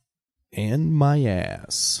And my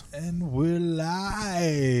ass. And we're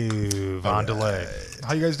live on delay.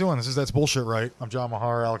 How you guys doing? That's bullshit, right? I'm John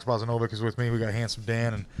Mahar. Alex Bozanovic is with me. We got Handsome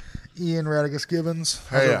Dan and Ian Radigus Gibbons.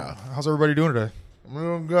 How's everybody doing today? I'm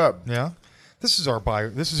doing good. Yeah. This is our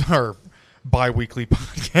bi-weekly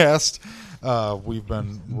podcast. We've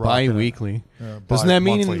been Bi-weekly. Doesn't that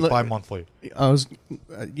mean bi-monthly?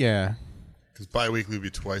 Yeah. Because bi-weekly would be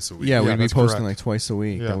twice a week. Yeah, we'd be posting correct. like twice a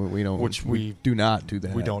week. Yeah. We don't. We do not do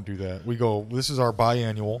that. We don't do that. We go. This is our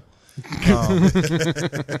biannual.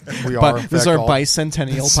 We But are. In this is fact, our all-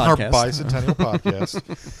 bicentennial This is podcast. our bicentennial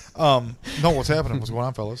podcast. No, what's happening? What's going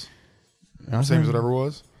on, fellas? Same as it ever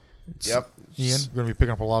was. Yep. Ian, we're going to be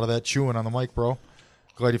picking up a lot of that chewing on the mic, bro.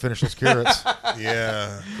 Glad you finished those carrots.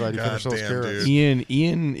 Yeah. Glad you finished those Goddamn, carrots. dude.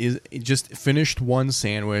 Ian is just finished one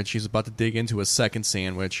sandwich. He's about to dig into a second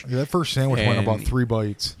sandwich. Yeah, that first sandwich went And about 3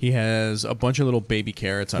 bites. He has a bunch of little baby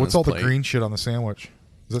carrots on What's his all plate. the green shit on the sandwich?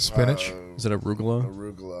 Is that spinach? Is it arugula?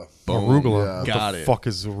 Arugula. Boom. Arugula. Yeah. What Got the it. fuck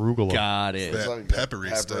is arugula? Got it. That It's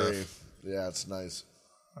peppery stuff. Yeah, it's nice.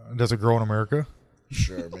 Does it grow in America?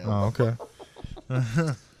 Sure, man. Oh, okay.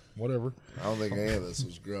 Whatever. I don't think any of this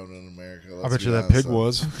was grown in America. I bet you that pig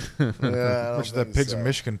was. Yeah, I I don't bet you that think pig's so. a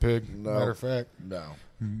Michigan pig. No. Matter of fact. No.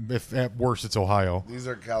 If at worst, it's Ohio. These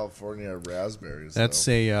are California raspberries. That's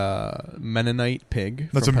though. a Mennonite pig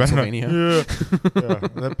That's from a Pennsylvania. Yeah.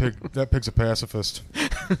 That pig's a pacifist.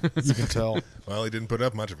 You can tell. Well, he didn't put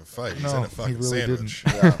up much of a fight. He's No, in a he fucking really sandwich.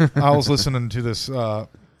 Yeah. I was listening to this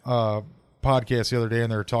podcast the other day,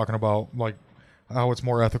 and they were talking about like how it's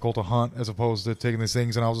more ethical to hunt as opposed to taking these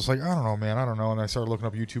things. And I was just like, I don't know, man, I don't know. And I started looking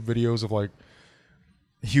up YouTube videos of like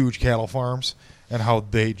huge cattle farms and how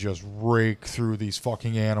they just rake through these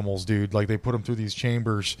fucking animals, dude. Like they put them through these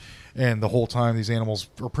chambers, and the whole time these animals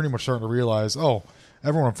are pretty much starting to realize, oh,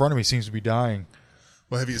 everyone in front of me seems to be dying.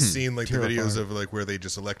 Well, have you seen like the Terrifying. videos of like where they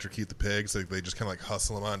just electrocute the pigs? Like they just kind of like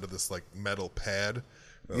hustle them onto this like metal pad.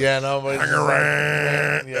 Yeah, no, but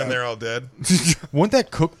And they're all dead. Wouldn't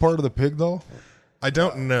that cook part of the pig though? I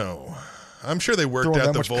don't know. I'm sure they worked Throwing out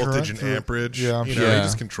that the much voltage current and through- amperage. Yeah, I'm you sure. know, Yeah. they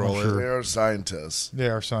just control I'm it. sure. they are scientists. They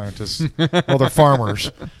are scientists. Well, they're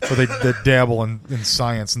farmers, but they dabble in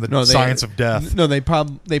science and the science of death. No, they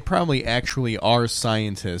probably actually are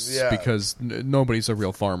scientists Yeah. because nobody's a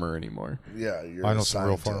real farmer anymore. Yeah, you're I know a some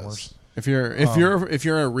real scientist. farmers. If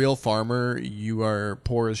you're a real farmer, you are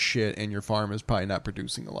poor as shit, and your farm is probably not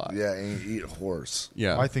producing a lot. Yeah, and you eat horse.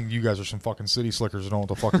 Yeah. I think you guys are some fucking city slickers who don't know what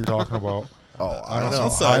the fuck you're talking about. Oh, I don't know. I'll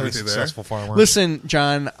side Highly with you there. successful farmers. Listen,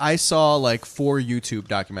 John, I saw like 4 YouTube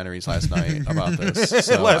documentaries last night about this,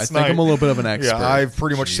 so Last I think night. I'm a little bit of an expert. Yeah, I've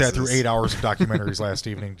pretty much sat through Jesus. 8 hours of documentaries last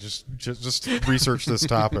evening just to research this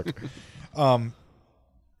topic.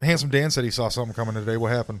 Handsome Dan said he saw something coming today.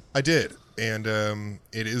 What happened? I did, and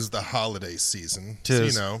it is the holiday season.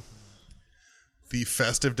 Tis. So, you know, the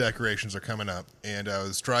festive decorations are coming up, and I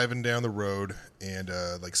was driving down the road and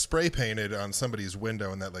like spray painted on somebody's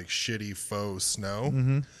window in that like shitty faux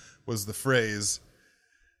snow was the phrase,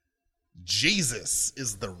 "Jesus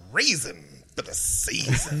is the reason for the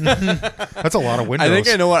season." That's a lot of windows. I think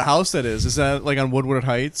I know what house that is. Is that like on Woodward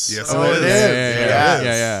Heights? Yes, Oh, it it is. is. Yeah.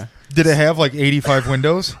 Yes. Did it have like 85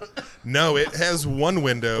 windows? No, it has one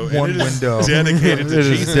window. One and it is window. dedicated to It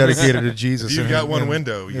is Jesus. dedicated to Jesus. If you've and- got one and-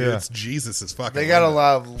 window, yeah. it's Jesus' fucking. They got a window.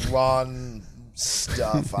 lot of lawn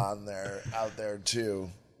stuff on there, out there too.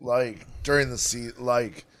 Like during the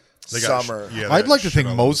like They got summer. yeah, they I'd got like to shit think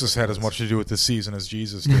all Moses over had the as place. much to do with this season as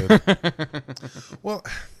Jesus did. Well,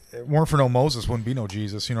 If it weren't for no Moses, wouldn't be no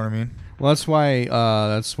Jesus. You know what I mean? Well, that's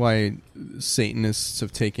why Satanists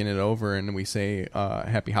have taken it over, and we say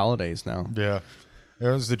Happy Holidays now. Yeah. It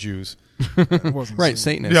was the Jews. It wasn't Right,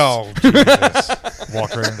 Satanists. No, Jesus.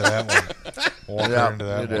 Walked right into that one. Walked Yeah, right into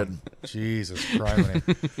that you one. Jesus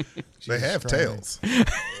criminy. they have tails.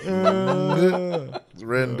 It's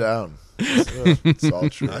written down. It's all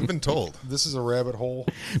true. I've been told. This is a rabbit hole.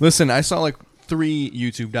 Listen, I saw like 3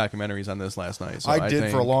 YouTube documentaries on this last night. So I did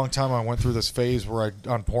think- for a long time. I went through this phase where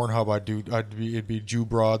on Pornhub it'd be Jew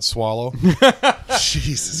broad swallow.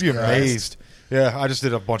 Jesus, You'd be amazed. Yeah, I just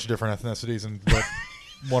did a bunch of different ethnicities, but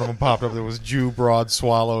one of them popped up that was Jew broad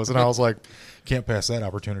swallows, and I was like, can't pass that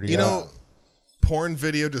opportunity. You up. know, porn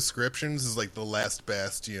video descriptions is like the last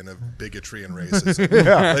bastion of bigotry and racism.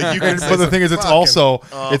 Yeah. Like, you can say But the some thing is, it's fucking also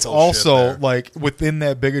awful shit there. like within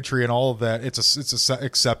that bigotry and all of that, it's a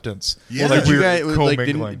acceptance. Yeah. like you we're guys, like,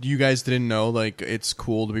 commingling. you guys didn't know like it's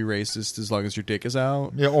cool to be racist as long as your dick is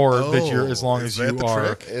out. Yeah, or Oh, that you're as long is as that you the are.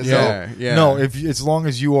 trick? Is Yeah, it? yeah. No, as long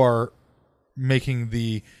as you are making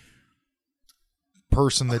the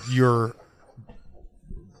person that you're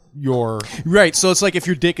Right. So it's like if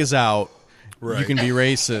your dick is out, Right. you can be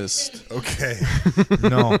racist. Okay.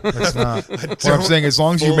 No, it's not. What I'm don't saying, as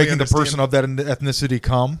long as you're fully making the person understand. of that ethnicity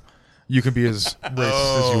come, you can be as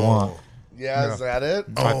racist as you want. Yeah, is that it?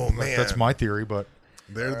 Oh, man. That's my theory, but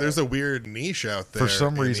There's a weird niche out there for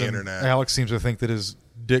some in reason, the internet. Alex seems to think that his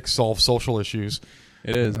dick solves social issues.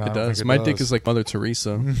 It is. I It don't does. think it My dick does. is like Mother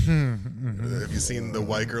Teresa. Have you seen the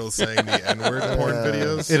white girls saying the N-word porn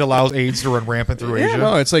videos? It allows AIDS to run rampant through Yeah, Asia.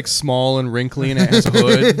 no, it's like small and wrinkly and it has a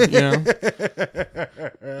hood. You know.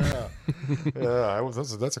 Yeah,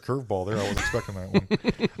 that's a curveball there. I wasn't expecting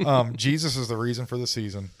that one. Jesus is the reason for the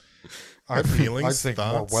season. I feelings, think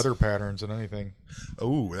thoughts? more weather patterns than anything.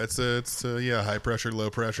 Oh, it's yeah, high pressure, low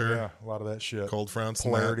pressure, Yeah, a lot of that shit. cold fronts,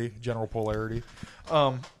 and that. Polarity, general polarity.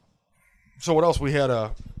 So what else? We had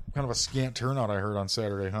a kind of a scant turnout, I heard, on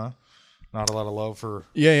Saturday, huh? Not a lot of love for...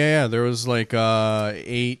 Yeah. There was like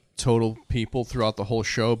 8 total people throughout the whole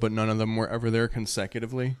show, but none of them were ever there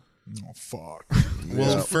consecutively. Oh, fuck.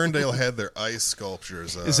 Well, Ferndale had their ice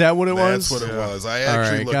sculptures. Is that what it was? That's what it was. I All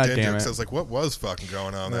actually right, looked God into it damn because it. I was like, what was fucking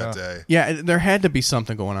going on that day? Yeah, there had to be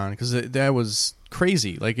something going on because that was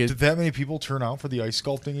crazy. Like, Did that many people turn out for the ice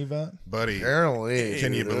sculpting event? Buddy, Apparently.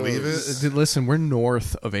 can you believe it? listen, we're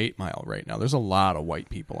north of 8 Mile right now. There's a lot of white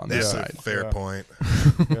people on this That's side. a fair Yeah. point.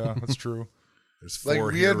 Yeah, that's true. There's 4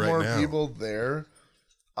 Like, we here had right more now. people there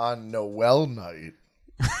on Noel night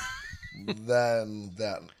than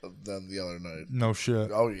the other night. No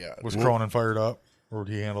shit. Oh, yeah. Was Cronin fired up? Or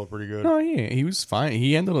did he handle it pretty good? Oh, yeah, he was fine.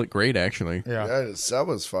 He handled it great, actually. Yeah. Yeah, his set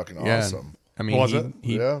was fucking Yeah. awesome. I mean, Was he, it?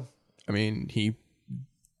 he- Yeah. I mean, he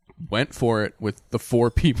went for it with the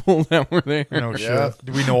 4 people that were there. No Yeah. shit.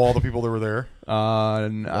 Do we know all the people that were there? I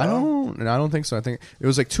don't think so. I think it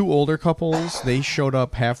was like 2 older couples. They showed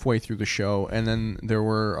up halfway through the show, and then there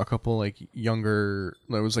were a couple like younger.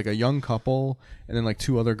 There was like a young couple, and then like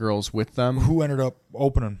 2 other girls with them. Who ended up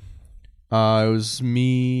opening? It was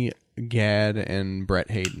me, Gad, and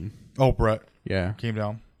Brett Hayden. Oh, Brett Yeah, came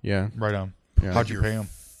down. yeah. Right on. Yeah. How'd you pay him?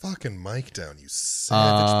 Fucking mic down, you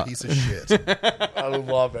savage piece of shit. I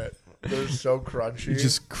love it. They're so crunchy. He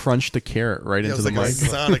just crunched a carrot right It into was the like a mic.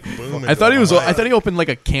 sonic boom. I thought he was. I thought he opened like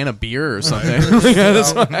a can of beer or something.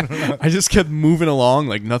 That's why I just kept moving along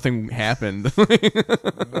like nothing happened.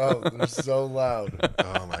 No, they're so loud.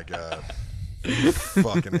 Oh my god.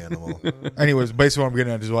 Fucking animal. Anyways, basically what I'm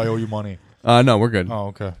getting at is I owe you money. No, we're good. Oh,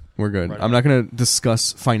 okay. We're good. Right. I'm not going to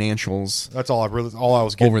discuss financials That's all I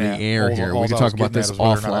was getting over the at. air All- here. all We can I talk was about getting this at is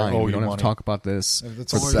whether or not I offline. owe We you don't have money. to talk about this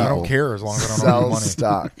That's for all the I don't people. care as long as I don't owe Sell you money.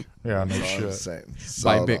 stock. Yeah, no That's all I'm shit. saying. Buy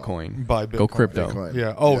Sell it all. Bitcoin. Buy Go Bitcoin. crypto. Bitcoin.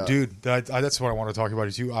 Yeah. Oh, Yeah. dude, that's what I want to talk about.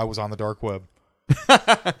 Is I was on the dark web.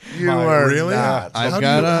 You My- are Really? not. I've How do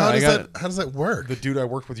got you- a- how I does got- that how does that work? The dude I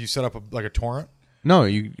worked with, you set up a torrent. No,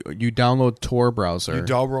 you download Tor browser. You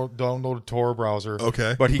download a Tor browser.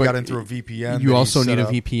 Okay. But he But got in through a VPN. You that he also set need a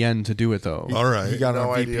up. VPN to do it though. All right. He got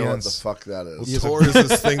No on idea what the VPNs. fuck that is. Tor is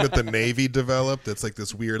this thing that the Navy developed that's like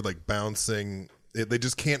this weird like bouncing they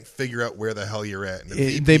just can't figure out where the hell you're at. And a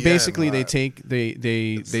They VPN, basically they take they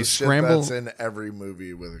It's the shit scramble. that's in every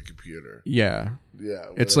movie with a computer. Yeah. Yeah.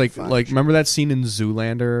 where It's they like find shit. remember that scene in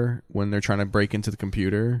Zoolander when they're trying to break into the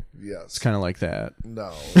computer? Yes. It's kind of like that.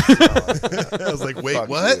 No. It's not like that. I was like, wait, Fuck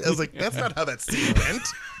what? you. I was like, that's not how that scene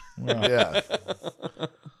went. Yeah.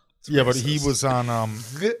 Yeah, but he was on.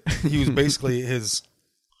 He was basically his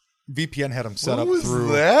VPN had him set What up was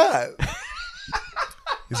through. that?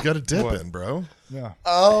 He's got a dip What? in, bro. Yeah,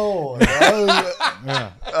 Oh, that was,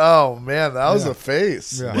 yeah, oh man, that was a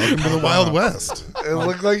face. yeah. Welcome to the Wild West. It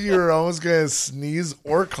looked like you were almost gonna sneeze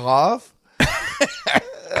or cough.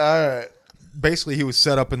 All right. Basically, he was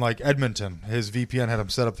set up in like Edmonton. His VPN had him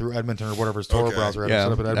set up through Edmonton or whatever his Tor Okay. browser had him Yeah,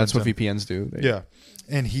 set up in Edmonton. that's what VPNs do. Yeah.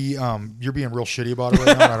 And he, you're being real shitty about it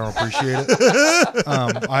right now. And I don't appreciate it.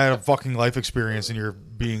 I had a fucking life experience, and you're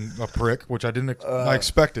being a prick, which I didn't. I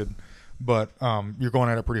expected, but you're going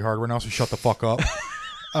at it pretty hard right now. So shut the fuck up.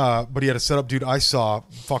 But he had a setup, dude. I saw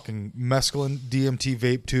fucking mescaline, DMT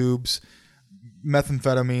vape tubes,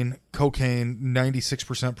 methamphetamine, cocaine,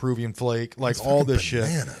 96% Peruvian flake, like all this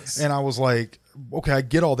bananas. shit. And I was like, okay, I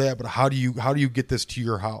get all that, but how do you get this to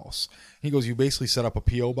your house? He goes, you basically set up a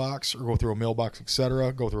PO box or go through a mailbox,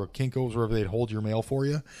 etc. Go through a Kinko's, wherever they'd hold your mail for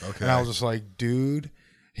you. Okay. And I was just like, dude,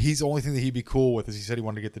 he's the only thing that he'd be cool with is he said he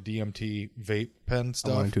wanted to get the DMT vape pen I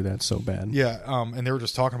stuff. want to do that so bad. Yeah, and they were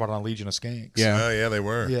just talking about it on Legion of Skanks. Yeah. Oh, yeah, they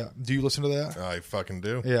were. Yeah. Do you listen to that? I fucking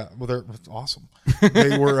do. Yeah, well, they're awesome.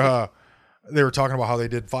 They were they were talking about how they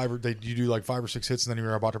did you do like 5 or 6 hits, and then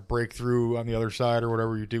you're about to break through on the other side or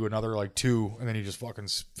whatever. You do another like 2, and then you just fucking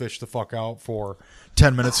fish the fuck out for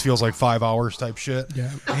 10 minutes. Feels like 5 hours type shit.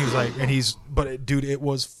 Yeah. And he was like, dude, it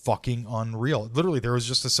was fucking unreal. Literally, there was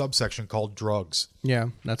just a subsection called drugs. Yeah,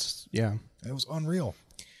 It was unreal.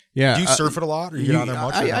 yeah. Do you surf it a lot, or you get on there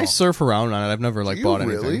much? or no? I surf around on it. I've never like you bought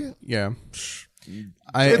really? anything. Yeah.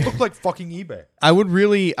 It looked like fucking eBay. I would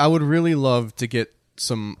really love to get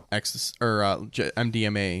some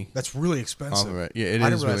MDMA That's really off expensive. of it. Yeah, it I is didn't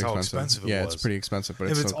realize really how expensive. expensive it Yeah, was. it's pretty expensive, but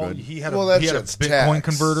If it's so all, good. he had a Well, that he had a shit's Bitcoin taxed.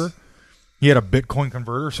 converter. He had a Bitcoin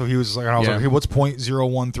converter, so he was like, and I was Yeah. like, hey, what's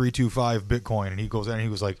 0.01325 Bitcoin? And he goes in and he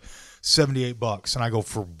was like, $78. And I go,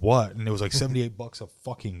 for what? And it was like $78 a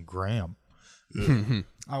fucking gram.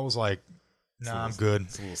 I was like, nah, I'm good.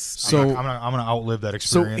 So I'm gonna outlive that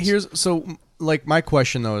experience. like my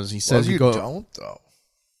question though is he Well, says you you go don't though.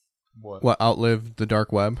 what outlive the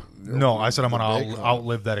dark web. No, I said I'm gonna Bitcoin.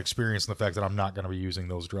 outlive that experience and the fact that I'm not gonna be using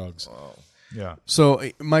those drugs. Oh. Yeah. So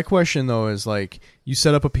my question though is like you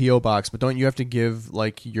set up a PO box, but don't you have to give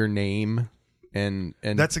like your name and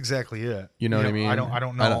That's exactly it. you know what I mean? I don't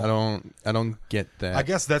know. I don't get that. I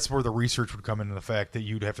guess that's where the research would come into the fact that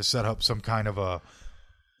you'd have to set up some kind of a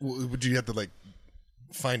Would you have to like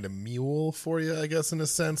find a mule for you? I guess in a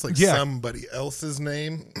sense, like Yeah. somebody else's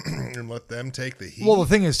name, and let them take the heat. Well, the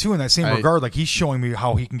thing is, too, in that same regard, like he's showing me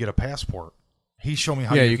how he can get a passport. He's showing me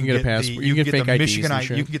how Yeah, you you can get a passport. You You can can get get the fake IDs Michigan and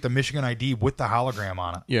shit. You can get the Michigan ID with the hologram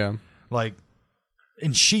on it, yeah. like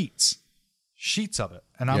in sheets of it.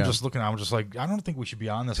 And I'm Yeah. just looking. I'm just like, I don't think we should be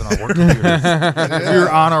on this on our work computer.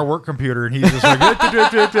 You're on our work computer, and he's just like,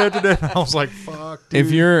 I was like, fuck. Dude.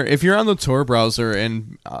 If you're on the Tor browser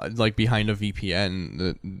and like behind a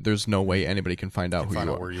VPN, there's no way anybody can find out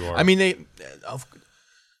where you are. I mean,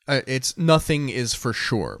 it's nothing is for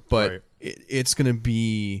sure, but Right. it's gonna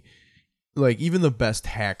be like even the best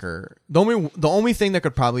hacker. The only thing that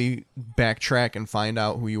could probably backtrack and find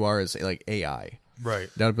out who you are is like AI. right,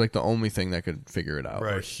 That would be like the only thing that could figure it out.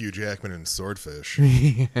 Right. or Hugh Jackman in Swordfish.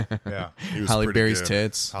 yeah. He was Halle pretty Berry's good.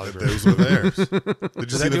 tits. Halle Berry. Those were theirs. Did you that see do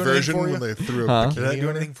the anything version for you? when they threw a Huh? bikini Did that do on her?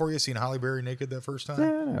 anything for you? Seeing Halle Berry naked that first time?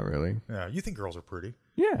 Not really. Yeah, you think girls are pretty.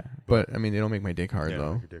 Yeah, but I mean, they don't make my dick hard Yeah,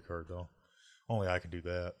 though. make your dick hard though. Only I can do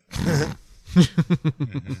that. Mhm.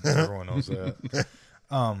 Everyone knows that.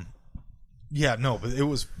 Yeah, no, but it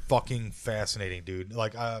was fucking fascinating, dude.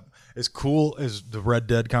 Like, as cool as the Red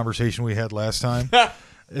Dead conversation we had last time,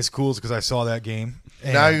 as cool as because I saw that game.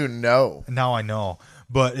 And Now you know. now I know.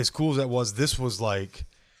 But as cool as that was, this was like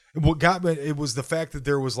what got me. It was the fact that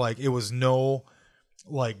there was like it was no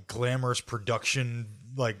like glamorous production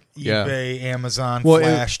like Yeah. eBay, Amazon, Well,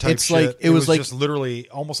 Flash type it's shit. like- it was like- just literally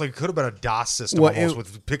almost like it could have been a DOS system Well, almost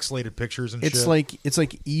with pixelated pictures and It's shit. like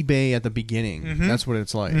eBay at the beginning. Mm-hmm. That's what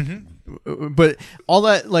it's like. But all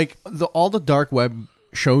that like all the dark web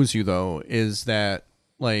shows you though is that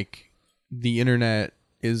like the internet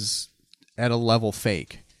is at a level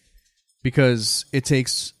fake because it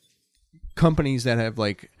takes companies that have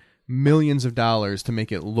like millions of dollars to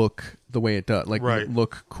make it look the way it does, like Right.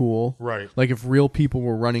 look cool. Right. Like if real people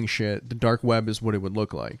were running shit, the dark web is what it would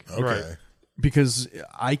look like. Okay. Right. Because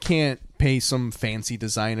I can't pay some fancy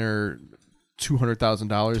designer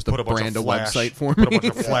 $200,000 to put a bunch brand a of flash, website for put me. a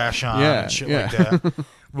bunch of flash on Yeah, and shit yeah. like that.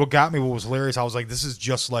 What got me, what was hilarious, I was like, this is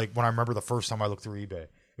just like when I remember the first time I looked through eBay.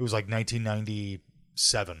 It was like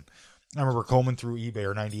 1997. I remember combing through eBay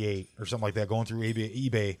or 98 or something like that, going through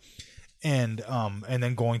eBay and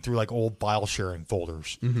then going through like old file sharing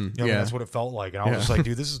folders. You know, what I mean? yeah. That's what it felt like. And I was just like,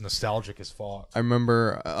 dude, this is nostalgic as fuck. I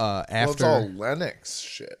remember Well, it's after all Linux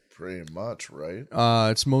shit, pretty much, right?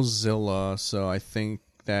 it's Mozilla, so I think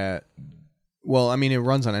that. Well, I mean, it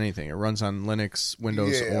runs on anything. It runs on Linux,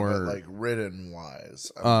 Windows, yeah, or but like written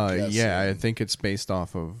wise. yeah, I think it's based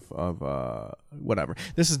off of whatever.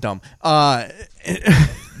 This is dumb.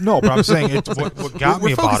 No, but I'm saying it's what got We're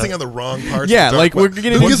me about focusing it. on the wrong parts. Yeah, of the like dark we're web.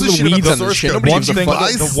 getting Who into gives a the shit about weeds the on this source shit. code? Nobody One gives a thing-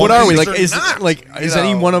 fuck. the What one are we thing- like? Is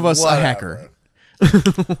any one of us a hacker?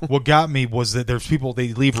 What got me was that there's people,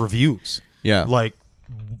 they leave reviews. Yeah. Like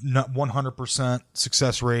not 100%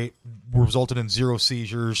 success rate resulted in 0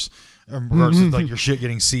 seizures in regards to like your shit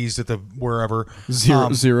getting seized at the wherever.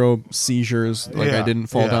 Zero seizures. Like I Yeah, didn't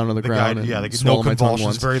fall yeah. down to the ground Guy, and like, swallow no my tongue convulsions,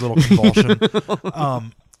 once. very little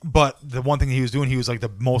convulsion. But the one thing he was doing, he was like, the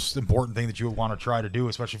most important thing that you would want to try to do,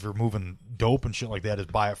 especially if you're moving dope and shit like that, is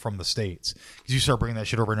buy it from the States. Because you start bringing that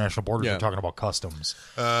shit over international borders, Yeah. you're talking about customs.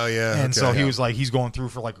 Yeah. And okay, so he yeah. was like, he's going through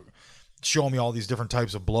for like, showing me all these different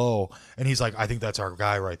types of blow. And he's like, I think that's our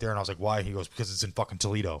guy right there. And I was like, why? He goes, because it's in fucking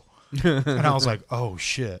Toledo. And I was like, oh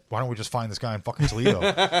shit, why don't we just find this guy in fucking Toledo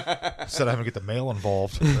instead of having to get the mail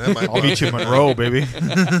involved? I'll meet you in Monroe, baby.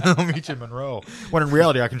 I'll meet you in Monroe. When in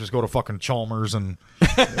reality, I can just go to fucking Chalmers and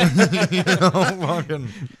fucking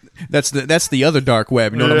That's the other dark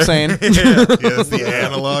web. You know what I'm saying? Yeah, it's the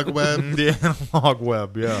analog web. the analog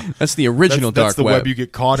web. Yeah, That's the original that's dark the web. web you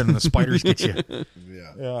get caught in, and the spiders get you.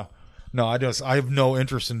 Yeah. Yeah. No, I have no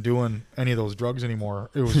interest in doing any of those drugs anymore.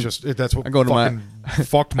 It was just that's what I go to fucking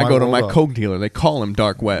fucked my I go to world my up. coke dealer. They call him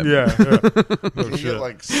dark web. Yeah, yeah. No You shit. get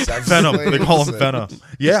like sex Venom. They call him slaves Venom.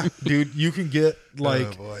 Yeah, dude, you can get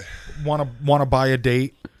like Oh, boy. want to buy a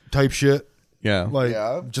date type shit. Yeah. Like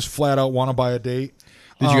Yeah. just flat out want to buy a date.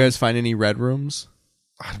 Did you guys find any red rooms?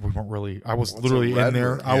 We weren't really. I was What's literally a red in there.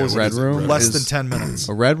 room? I Yeah, was Red room less is- than 10 minutes.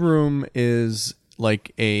 A red room is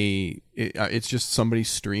like it's just somebody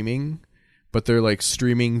streaming, but they're like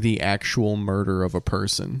streaming the actual murder of a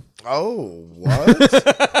person. Oh, what?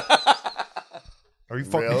 Are you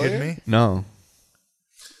fucking Really? kidding me? No.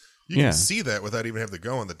 You Yeah. can see that without even having to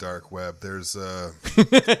go on the dark web. There's What?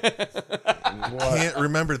 can't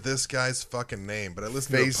remember this guy's fucking name, but I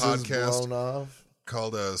listened Faces to a podcast blown off.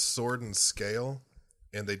 called Sword and Scale,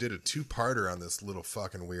 and they did a 2-parter on this little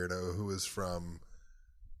fucking weirdo who is from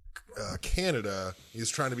Canada. He's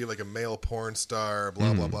trying to be like a male porn star,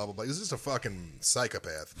 blah blah blah blah blah. He's just a fucking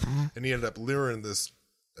psychopath, and he ended up luring this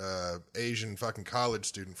Asian fucking college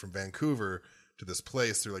student from Vancouver to this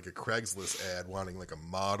place through like a Craigslist ad, wanting like a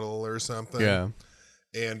model or something. Yeah.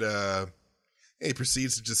 And he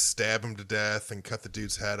proceeds to just stab him to death and cut the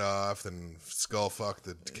dude's head off and skull fuck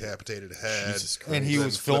the decapitated head. Jesus Christ. And he then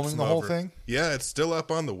was flips filming him the whole over. thing? Yeah, it's still up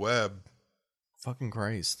on the web. Fucking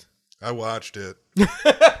Christ. I watched it.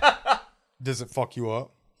 Does it fuck you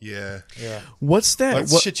up? Yeah. Yeah. What's that?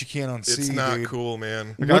 That's What- shit you can't unsee. It's not dude. cool,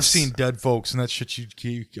 man. Like I've seen dead folks, and that shit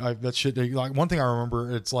that shit. Like one thing I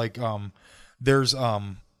remember, it's like there's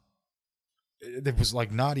it was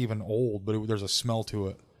like not even old, but there's a smell to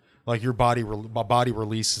it. Like your body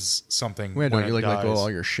releases something. Wait, when don't you it like let go of dies.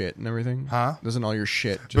 all your shit and everything? Huh? Doesn't all your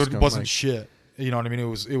shit But just it come, wasn't like- shit. You know what I mean? It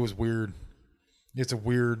was weird. It's a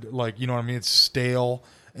weird, like, you know what I mean? It's stale,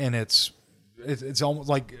 and it's almost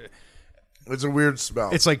like It's a weird smell.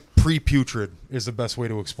 it's like pre-putrid is the best way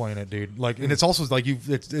to explain it, dude. Like, and it's also like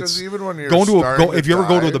it's because even when you're going to starting if you ever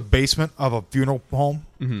go to die- the basement of a funeral home,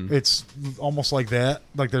 Mm-hmm. it's almost like that.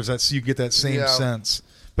 Like there's that, you get that same Yeah. sense.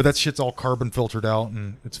 But that shit's all carbon filtered out,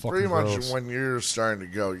 and it's fucking pretty much gross. when you're starting to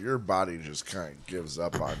go, your body just kind of gives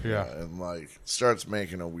up on you Yeah. and like starts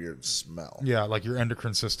making a weird smell. Yeah, like your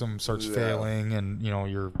endocrine system starts Yeah. failing, and you know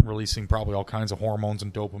you're releasing probably all kinds of hormones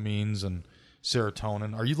and dopamines and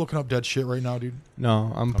serotonin. Are you looking up dead shit right now, dude?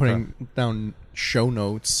 No, I'm putting down show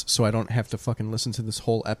notes so I don't have to fucking listen to this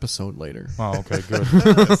whole episode later. Oh, okay, good.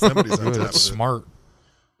 Somebody's on Good, top of that's it. smart.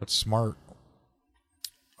 That's smart.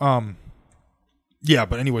 Yeah,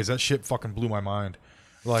 but anyways, that shit fucking blew my mind.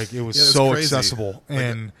 Like it was Yeah, it's so crazy. accessible,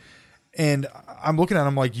 and I'm looking at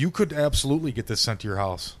him like you could absolutely get this sent to your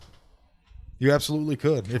house. You absolutely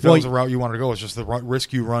could if that Well, was a route you wanted to go. It's just the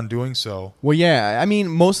risk you run doing so. Well, yeah, I mean,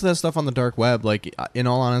 most of that stuff on the dark web, like, in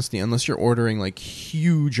all honesty, unless you're ordering, like,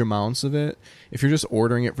 huge amounts of it, if you're just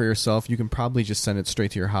ordering it for yourself, you can probably just send it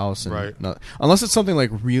straight to your house. And Right. not, unless it's something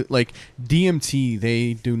like like DMT,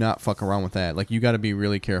 they do not fuck around with that. Like, you got to be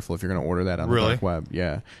really careful if you're going to order that on the Really? dark web.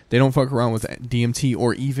 Yeah. They don't fuck around with DMT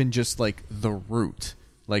or even just, like, the root.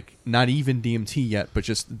 Like, not even DMT yet, but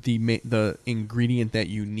just the ingredient that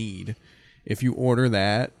you need. If you order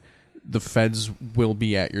that, the feds will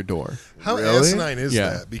be at your door. How Really? asinine is Yeah.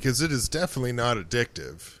 that? Because it is definitely not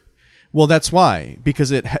addictive. Well, that's why, because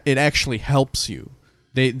it actually helps you.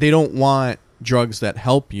 They don't want drugs that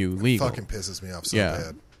help you legal. Fucking pisses me off so Yeah.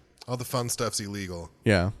 bad. All the fun stuff's illegal.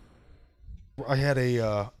 Yeah. I had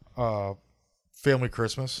a family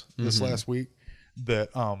Christmas this Mm-hmm. last week that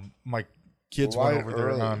my kids Why went over there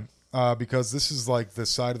early? on because this is like the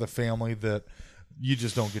side of the family that you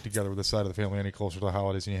just don't get together with this side of the family any closer to the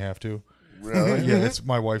holidays than you have to. Really? Yeah, it's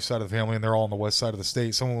my wife's side of the family, and they're all on the west side of the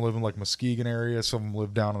state. Some of them live in like Muskegon area. Some of them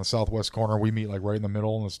live down in the southwest corner. We meet like right in the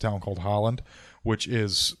middle in this town called Holland, which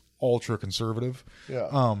is ultra conservative. Yeah.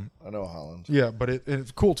 I know Holland. Yeah, but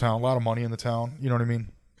it's a cool town. A lot of money in the town. You know what I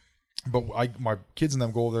mean? But my kids and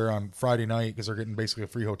them go over there on Friday night because they're getting basically a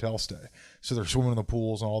free hotel stay. So they're swimming in the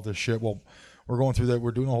pools and all this shit. Well, we're going through that.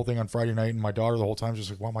 We're doing the whole thing on Friday night, and my daughter the whole time is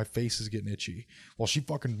just like, wow, my face is getting itchy. Well, she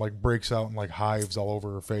fucking like breaks out and like hives all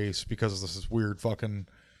over her face because of this weird fucking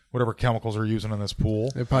whatever chemicals they're using in this pool.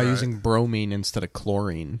 They're probably using bromine instead of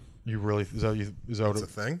chlorine. You really is that what It's a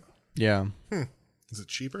thing? Yeah, Is it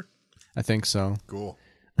cheaper? I think so. Cool.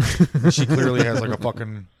 she clearly has like a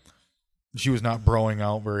fucking She was not broing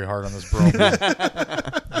out very hard on this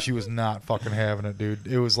bro. She was not fucking having it, dude.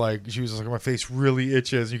 It was like, she was like, my face really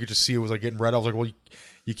itches. You could just see it was like getting red. I was like, well,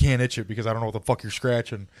 you can't itch it because I don't know what the fuck you're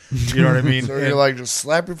scratching. You know what I mean? So you're like, just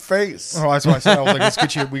slap your face. Oh, that's what I said. I was like, let's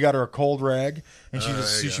get you. We got her a cold rag, and she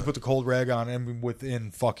put the cold rag on, and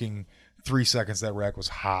within fucking 3 seconds, that rag was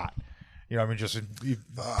hot. You know, what I mean, just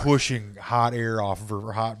pushing hot air off of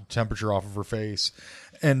her, hot temperature off of her face,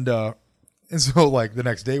 and so like the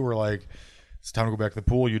next day, we're like, it's time to go back to the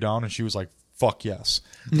pool. You down? And she was like, fuck yes.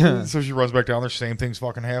 So she runs back down there. Same thing's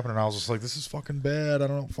fucking happening. I was just like, this is fucking bad. I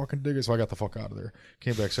don't fucking dig it. So I got the fuck out of there.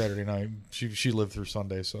 Came back Saturday night. She lived through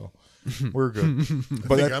Sunday, so we're good.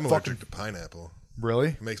 But I think I'm allergic to pineapple. Really?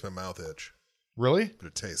 It makes my mouth itch, Really? but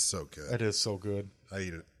it tastes so good. It is so good. I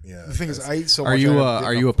eat it. Yeah. The thing is, I eat so Are much.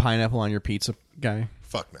 you a pineapple on your pizza guy?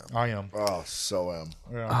 Fuck no. I am. Oh, so am.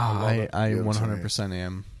 Yeah, Ah, I love it. I Give it to 100%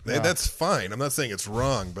 am. Hey, that's fine. I'm not saying it's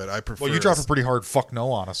wrong, but I prefer. Well, you dropped a pretty hard fuck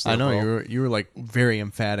no on us. I know bro. you were like very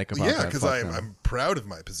emphatic about Yeah, that. because fuck no. I'm proud of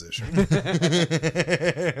my position.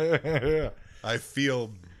 I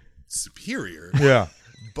feel superior, Yeah.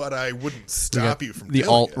 but I wouldn't stop you from the doing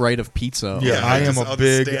alt it. right of pizza. Yeah, I am a I'll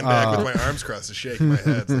big, just stand back with my arms crossed and shake my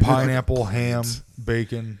head. It's like, Pineapple, ham,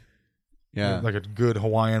 bacon. Yeah. Like a good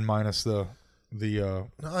Hawaiian minus the No,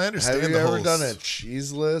 I understand Have you the ever whole. done a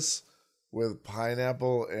cheeseless with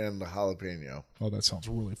pineapple and jalapeno? Oh, that sounds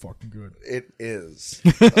really fucking good. It is.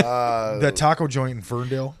 That taco joint in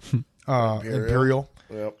Ferndale, Imperial.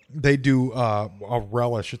 Yep. They do a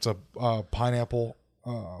relish. It's a pineapple,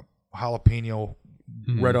 jalapeno,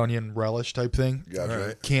 red onion relish type thing. Gotcha. All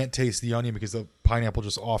right. Can't taste the onion because the pineapple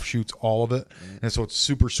just offshoots all of it, and so it's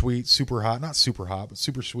super sweet, super hot. Not super hot, but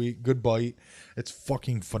super sweet. Good bite. It's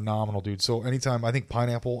fucking phenomenal, dude. So anytime I think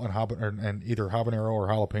pineapple and either habanero or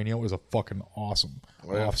jalapeno is a fucking awesome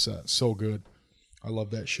yeah. offset. So good. I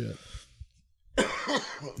love that shit.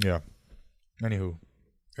 Yeah. Anywho.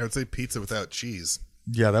 I would say pizza without cheese.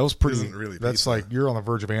 Yeah, that was pretty. Isn't really that's pizza. like you're on the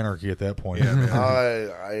verge of anarchy at that point. Yeah, man.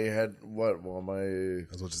 I had one of my Might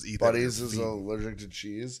as well just eat that buddies with is your feet. allergic to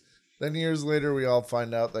cheese. Then years later, we all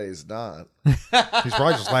find out that he's not. He's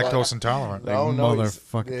probably just lactose intolerant. No,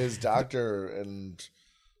 motherfucker. his doctor and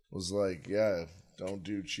was like, "Yeah, don't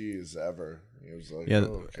do cheese ever." He was like, Yeah,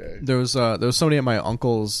 oh, "Okay." There was somebody at my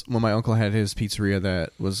uncle's when my uncle had his pizzeria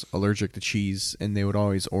that was allergic to cheese, and they would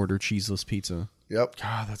always order cheeseless pizza. Yep,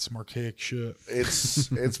 God, that's some archaic shit. it's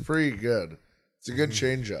pretty good. It's a good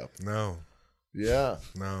change up. No, Yeah,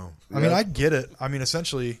 no. I mean, I get it. I mean,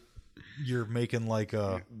 essentially, you're making like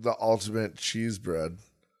a the ultimate cheese bread,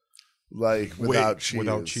 like without cheese.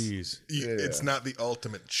 without cheese. It's not the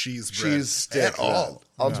ultimate cheese bread Cheese stick at all.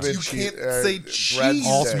 Ultimate You cheese. can't say bread cheese.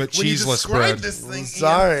 Ultimate When you cheeseless describe bread. this thing,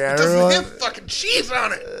 Sorry, Ian, it doesn't everyone. have fucking cheese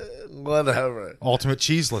on it. Whatever. Ultimate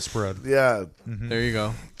cheeseless bread. Yeah. There you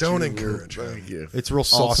go. Don't encourage Thank him. you. It's real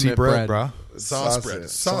saucy Ultimate bread, bread. bro. Sauce Sauce bread. it.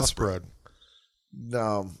 Sauce bread.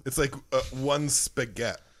 No. It's like one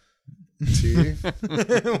spaghetti. Tea.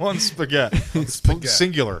 One spaghetti. Spaghetti.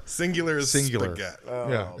 Singular. Singular is Singular. spaghetti.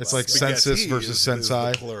 Yeah, it's like Spaghetti census versus is the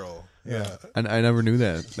sensei. plural. Yeah. I never knew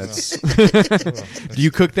that. That's. Do you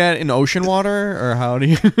cook that in ocean water, or how do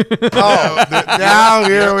you? Oh, now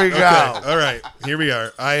here we go. Okay. All right. Here we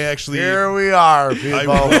are. I actually. Here we are, people.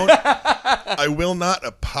 I will not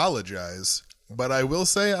apologize, but I will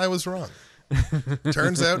say I was wrong.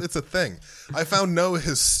 Turns out it's a thing. I found no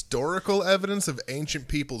historical evidence of ancient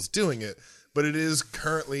peoples doing it, but it is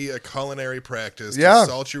currently a culinary practice Yeah. to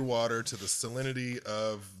salt your water to the salinity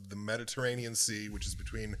of the Mediterranean Sea, which is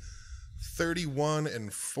between 31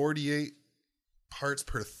 and 48 parts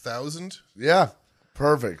per thousand. Yeah,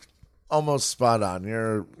 perfect. Almost spot on.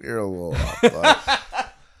 You're a little off.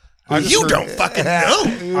 But You don't fucking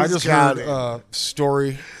know. I just counting? heard a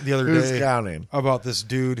story the other Who's day counting? about this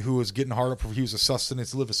dude who was getting hard up for. He was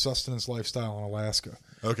lived a sustenance lifestyle in Alaska.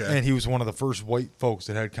 Okay. And he was one of the first white folks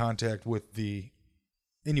that had contact with the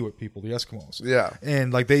Inuit people, the Eskimos. Yeah.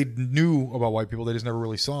 And like they knew about white people, they just never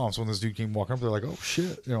really saw them. So when this dude came walking up, they're like, "Oh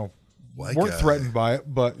shit," White weren't guy. threatened by it,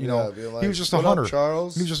 but you know, being like, he was just a "What up, hunter.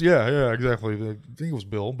 Charles?" He was just yeah, exactly. I think it was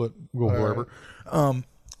Bill, but we'll go wherever.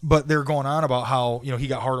 But they're going on about how he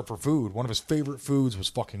got hard up for food. One of his favorite foods was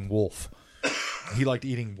fucking wolf. He liked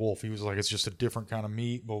eating wolf. He was like, it's just a different kind of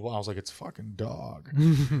meat. But I was like, it's fucking dog,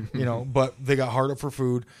 But they got hard up for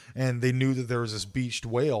food, and they knew that there was this beached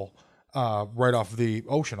whale right off the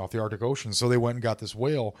ocean, off the Arctic Ocean. So they went and got this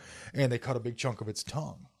whale, and they cut a big chunk of its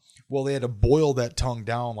tongue. Well, they had to boil that tongue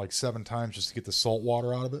down like 7 times just to get the salt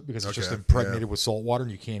water out of it because it's just impregnated with salt water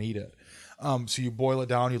and you can't eat it. So you boil it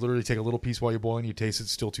down. You literally take a little piece while you're boiling. You taste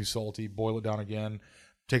it's still too salty. Boil it down again.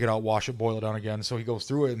 take it out, wash it, boil it down again. So he goes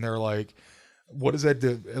through it, and they're like, what is that?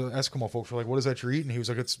 The Eskimo folks were like, what is that you're eating? He was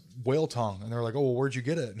like, it's whale tongue. And they're like, oh, well, where'd you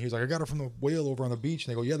get it? And he was like, I got it from the whale over on the beach.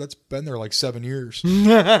 And they go, yeah, that's been there like 7 years.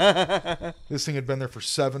 This thing had been there for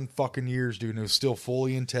 7 fucking years, dude, and it was still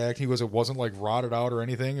fully intact. He goes, it wasn't like rotted out or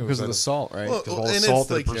anything. It was Because of the salt, right? Well, all the and salt it's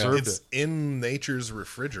that like preserved it's it. in nature's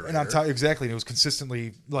refrigerator. And on top, exactly, and it was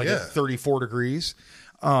consistently like Yeah. at 34 degrees.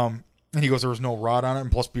 And he goes, there was no rot on it,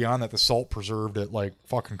 and plus beyond that, the salt preserved it like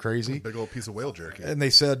fucking crazy. Big old piece of whale jerky. And they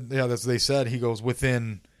said, they said, he goes,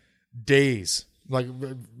 within days, like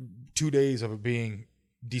 2 days of it being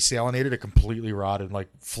desalinated, it completely rotted, like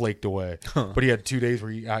flaked away. But he had 2 days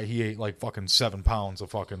where he ate like fucking 7 pounds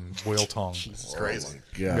of fucking whale tongue. It's crazy.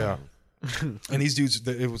 Yeah. And these dudes,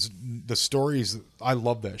 it was the stories. I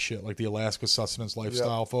love that shit, like the Alaska Sustenance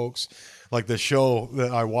Lifestyle folks. Like the show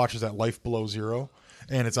that I watch is that Life Below Zero,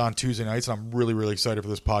 and it's on Tuesday nights. And I'm really, really excited for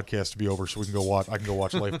this podcast to be over so we can go watch. I can go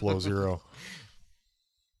watch Life Below Zero.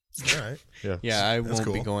 All right. Yeah, Yeah, I won't be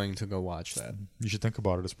cool. going to go watch that. you should think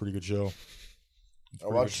about it. It's a pretty good show. I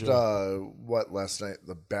watched what last night?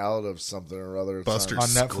 The Ballad of something or other. It's Buster On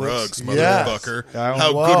Netflix? Scruggs, Yes. motherfucker. Yeah,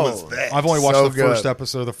 How whoa. good was that? I've only watched So the first good.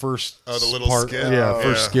 episode, the first the little part. skit? Yeah, Oh,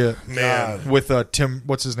 first yeah. skit Man, with Tim.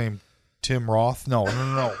 What's his name? Tim Roth?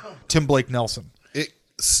 No. Tim Blake Nelson. it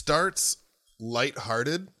starts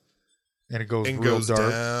lighthearted And it goes and real goes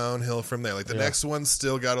dark. downhill from there. Like the next one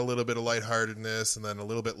still got a little bit of lightheartedness, and then a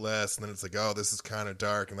little bit less, and then it's like, oh, this is kind of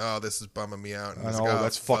dark, and oh, this is bumming me out. And I it's know, like, oh,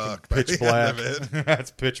 that's fuck, fucking by pitch the end black. of it.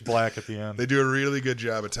 That's pitch black at the end. They do a really good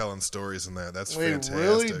job of telling stories in that. That's They fantastic.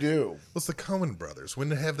 really do. Well, it's the Coen brothers.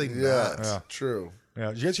 When have they Yeah, not? true. Yeah,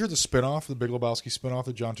 did you guys hear the spinoff, the Big Lebowski spinoff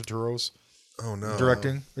that John Turturro's Oh no,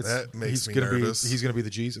 directing? That makes he's me gonna nervous. He's going to be the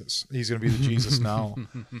Jesus. He's going to be the Jesus now.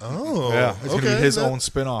 Oh, Yeah, it's going to okay, be his that- own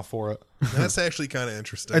spinoff for it. That's actually kind of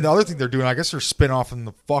interesting. And the other thing they're doing, I guess they're spinoffing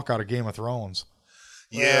the fuck out of Game of Thrones.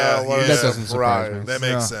 yeah, what yeah. a That doesn't surprise me. That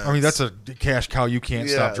makes Yeah. sense. I mean, that's a cash cow you can't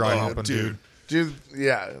Yeah, stop dry oh, humping, dude. Dude,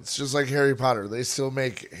 yeah, it's just like Harry Potter. They still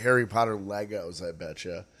make Harry Potter Legos, I bet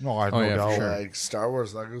you. No, I have Oh, no yeah, for doubt. sure. Like Star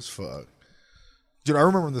Wars Legos, fuck. Dude, I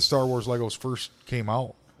remember when the Star Wars Legos first came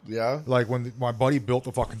out. Yeah? Like when my buddy built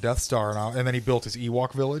the fucking Death Star, and then he built his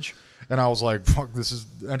Ewok village, and I was like, "Fuck, this is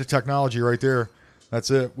end of technology right there. That's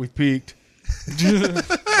it. We've peaked."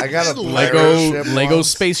 I got a Lego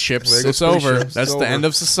spaceships. Lego It's over. spaceships, That's it's the over. end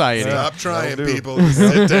of society. Stop trying, That'll do. people. Just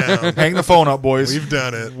sit down. Hang the phone up, boys. We've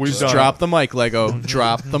done it. We've done Drop the mic, Lego.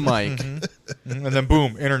 Drop the mic. it. And then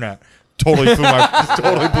boom, internet. Totally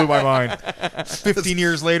blew my mind. 15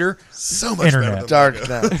 years lator, So much Internet. better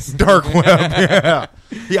than Darknet. dark web. Yeah.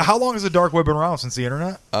 Yeah. How long has the dark web been around since the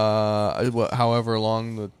internet? However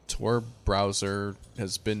long the Tor browser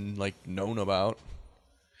has been like known about.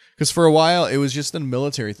 Because for a while it was just the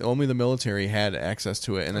military. Only the military had access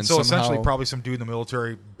to it, and then So somehow, essentially, probably some dude in the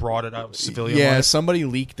military brought it out civilian. yeah, life. somebody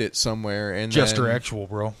leaked it somewhere, and Jester then, Actual,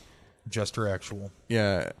 bro. Jester Actual.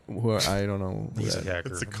 Yeah, I don't know. who He's a that-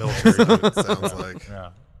 hacker. It's a military cult. dude. It sounds like. Yeah.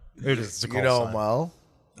 It is. It's a You call know sign. him well?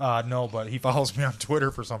 No, but he follows me on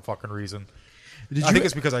Twitter for some fucking reason. I think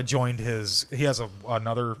it's because I joined his. He has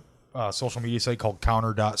another social media site called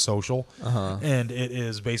Counter.social, and it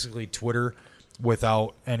is basically Twitter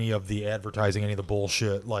without any of the advertising, any of the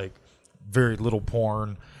bullshit, like very little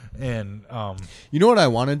porn. And You know what I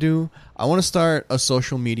want to do? I want to start a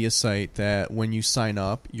social media site that when you sign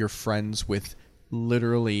up, you're friends with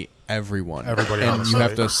literally everyone. Everybody on and the you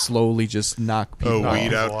have site. to slowly just knock people Oh,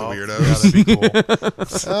 weed off. out the Yeah, weirdos. that'd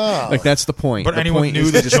be cool. Like that's the point. But The anyone point knew is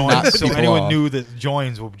to that just knock joins. So people anyone off. knew that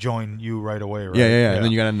joins will join you right away, right? Yeah. And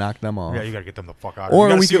then you got to knock them off. Yeah, you got to get them the fuck out. Or you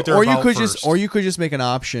gotta we see could, what they're or you about could first. just, or you could just make an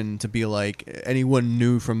option to be like anyone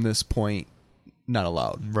new from this point, not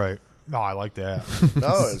allowed. right. No, I like that.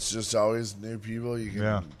 No, it's just always new people you can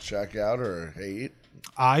Yeah. check out or hate.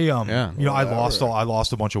 I Yeah. you know, I Whatever.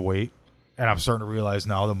 lost a bunch of weight, and I'm starting to realize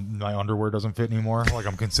now that my underwear doesn't fit anymore. Like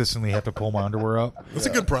I'm consistently have to pull my underwear up. That's a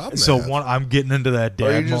good problem. So to have. I'm getting into that Or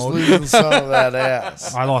dad you just mode. losing some of that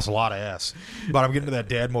ass. I lost a lot of ass, but I'm getting to that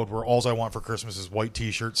dad mode where all I want for Christmas is white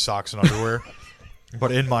T-shirts, socks, and underwear,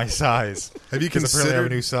 but in my size. Have you 'Cause apparently I have a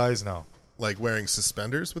considered new size now? like wearing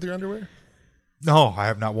suspenders with your underwear? No, I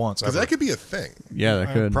have not once. Because ever. that could be a thing. Yeah, that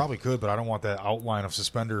I could. probably could, but I don't want that outline of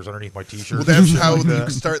suspenders underneath my T-shirt. Well, that's how Like you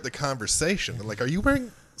that. start the conversation. Like, are you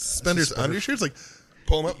wearing suspenders under your shirts? Like,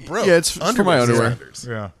 pull them up, bro. Yeah, it's for my underwear. Suspenders.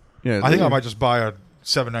 Yeah. Yeah, I think I might just buy a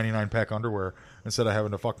 $7.99 pack underwear instead of having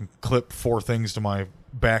to fucking clip 4 things to my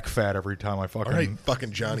back fat every time I fucking. All right,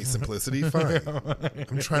 fucking Johnny Simplicity, fine.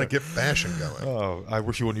 I'm trying to get fashion going. Oh, I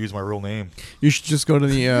wish you wouldn't use my real name. You should just go to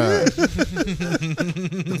the.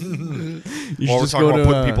 While we're talking about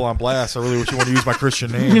putting people on blast, I really wish you wouldn't use my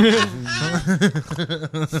Christian name.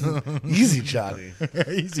 Easy, Johnny.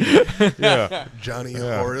 Easy. Yeah. Johnny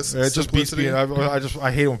Yeah. Horace It just beats Simplicity. me.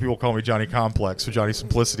 I hate it when people call me Johnny Complex. So Johnny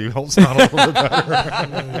Simplicity helps out a little bit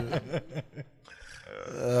better.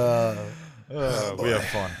 We have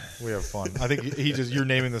fun. We have fun. I think you're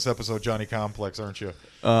naming this episode Johnny Complex, aren't you?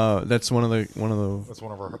 That's one of the That's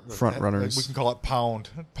one of our front runners. We can call it Pound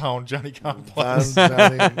Johnny Complex.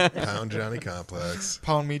 Pound Johnny Complex.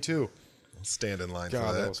 Pound me too. Stand in line God,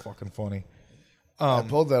 for that that. was fucking funny. I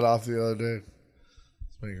pulled that off the other day.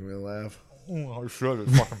 It's making me laugh. Oh, I should.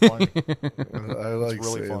 It's fucking funny. I like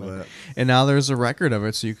really saying funny. that. And now there's a record of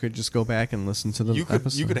it, so you could just go back and listen to the You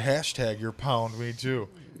episode. could hashtag your Pound me too.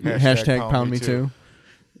 Hashtag pound me too.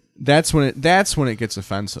 That's when it gets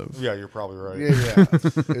offensive. Yeah, you're probably right. Yeah.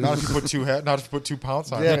 Not if you put not if you put 2 pound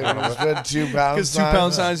signs. Yeah, on you it. spend 2 pounds. Because 2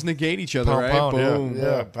 pound signs negate each other, Pound, right? pound, yeah. Boom.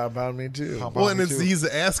 Yeah, pound me too. Pound, Well, pound and me too. he's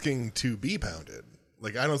asking to be pounded.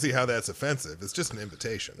 Like, I don't see how that's offensive. It's just an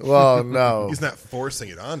invitation. Well, no. He's not forcing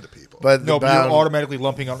it onto people. But No, the but you're pound, automatically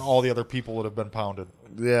lumping on all the other people that have been pounded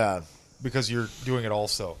yeah. because you're doing it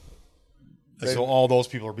also. So all those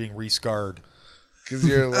people are being re-scarred Because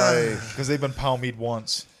you're like, because they've been pound mead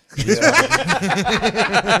once. yeah,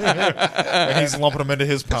 And he's lumping them into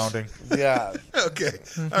his pounding. yeah. Okay.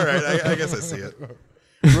 All right. I guess I see it.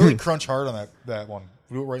 Really crunch hard on that one.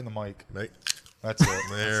 Do it right in the mic. Right. That's it.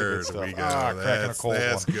 There That's the we good go. stuff. Cracking a cold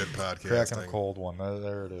That's one. good podcasting. Cracking a cold one.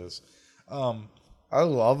 There it is. I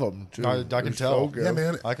love them too. I can They're tell. so good. Yeah,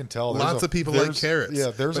 man. I can tell. Lots of people like carrots.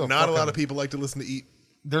 Yeah, but not a lot of people like to listen to eat.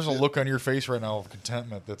 There's a look on your face right now of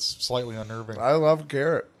contentment that's slightly unnerving. I love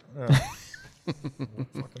carrot. Yeah.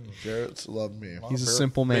 Carrots love me. He's a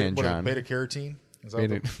simple man, John. Beta carotene? Is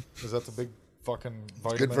that the big fucking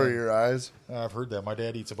vitamin? Good for your eyes. I've heard that. My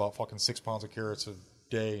dad eats about fucking 6 pounds of carrots a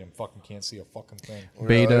day and fucking can't see a fucking thing.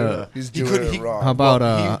 Beta. He's doing it wrong. How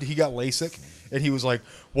about he got LASIK and he was like,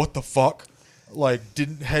 "What the fuck?" Like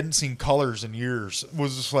hadn't seen colors in years.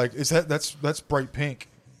 Was just like, "Is that's bright pink?"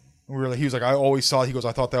 And we were like, he was like, "I always saw." He goes,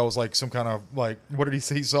 "I thought that was like some kind of like what did he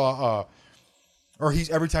say? He saw or he's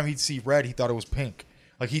every time he'd see red, he thought it was pink."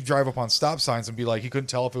 Like he'd drive up on stop signs and be like, he couldn't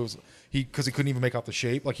tell if it was because he couldn't even make out the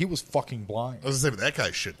shape. Like he was fucking blind. I was gonna say, but that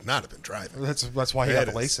guy should not have been driving. That's why he got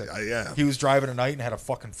the LASIK. Yeah. He was driving at night and had a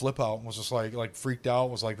fucking flip out and was just like freaked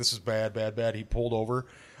out. Was like, this is bad. He pulled over,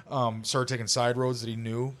 started taking side roads that he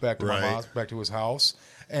knew back to back to his house,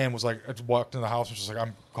 and was like, I walked into the house and was just like,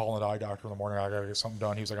 I'm calling the eye doctor in the morning. I gotta get something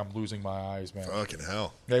done. He was like, I'm losing my eyes, man. Fucking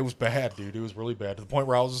hell. Yeah, it was bad, dude. It was really bad to the point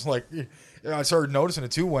where I was just like, I started noticing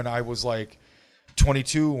it too when I was like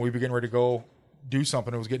 22 and we were getting ready to go do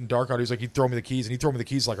something. It was getting dark out. He was like, he'd throw me the keys, and he'd throw me the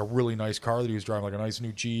keys like a really nice car that he was driving, like a nice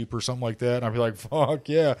new Jeep or something like that. And I'd be like, fuck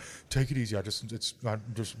yeah, take it easy. Take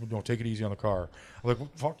it easy on the car. I'm like, well,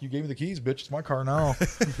 fuck, you gave me the keys, bitch. It's my car now.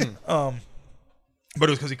 But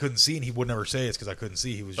it was because he couldn't see, and he would never say it's because I couldn't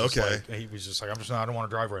see. He was just like, I don't want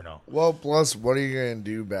to drive right now. Well, plus, what are you going to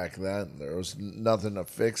do back then? There was nothing to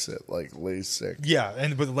fix it, like LASIK. Yeah,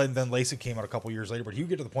 but then LASIK came out a couple years later. But he would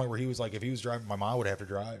get to the point where he was like, if he was driving, my mom would have to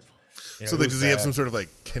drive. You know, So it was does he have bad. some sort of like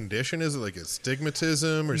condition? Is it like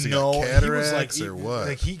astigmatism, or is he No, got he cataracts, was like, or what?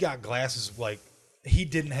 Like he got glasses. Like he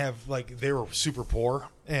didn't have like they were super poor,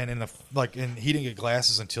 and and he didn't get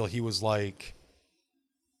glasses until he was like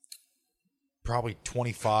probably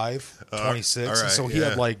 25, 26. all right, and so he yeah.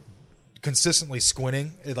 had like consistently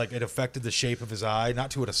squinting. It affected the shape of his eye,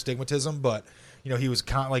 not to an astigmatism, but you know he was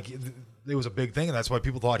it was a big thing, and that's why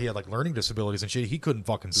people thought he had like learning disabilities and shit. He couldn't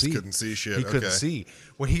fucking see. couldn't see shit, He couldn't okay. see.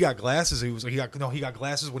 When he got glasses, he got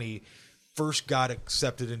glasses when he first got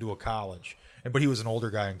accepted into a college. But he was an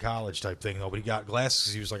older guy in college type thing though. But he got glasses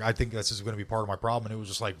because he was like, I think this is going to be part of my problem. And it was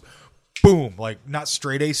just like, boom, like not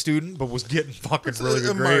straight A student, but was getting fucking really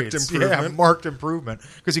good a marked grades. improvement. Yeah, marked improvement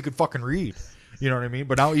because he could fucking read. You know what I mean?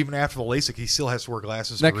 But now even after the LASIK, he still has to wear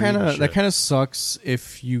glasses. That to read and shit. kind of sucks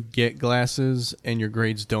if you get glasses and your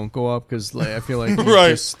grades don't go up because like, I feel like you Right.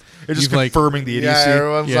 just, It's just you've, like, confirming the idiocy. Yeah,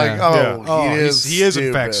 everyone's Yeah. like, Yeah. oh, he is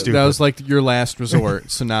in fact stupid. that was like your last resort.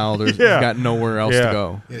 So now there's Yeah. you got nowhere else Yeah. to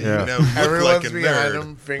go. Yeah, Yeah. you know, look Everyone's like a behind nerd,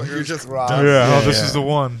 him, but fingers you're just crossed. dumb. Yeah, Yeah. this is the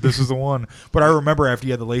one. This is the one. But I remember after he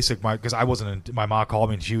had the LASIK, because I wasn't. My mom called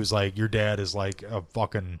me and she was like, "Your dad is like a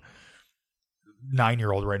fucking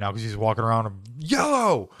 9-year-old right now because he's walking around and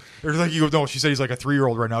yellow." Or like you go, no, she said he's like a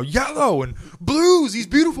 3-year-old right now, yellow and blues. These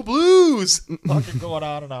beautiful blues. Fucking going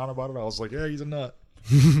on and on about it. I was like, yeah, he's a nut.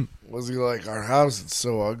 Was he like, our house is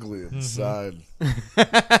so ugly inside?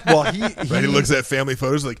 Well, Right? He looks at family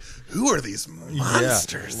photos like, who are these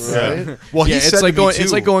monsters? Right? Well, he Yeah, said it's like to me, going. It's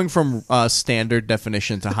too, like going from standard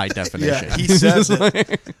definition to high definition. Yeah, he said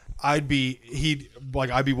that I'd be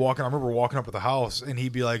walking. I remember walking up at the house, and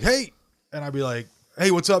he'd be like, "Hey," and I'd be like,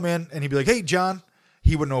 "Hey, what's up, man?" And he'd be like, "Hey, John."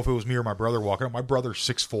 He wouldn't know if it was me or my brother walking up. My brother's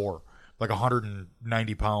 6'4", like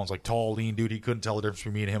 190 pounds, like tall, lean dude. He couldn't tell the difference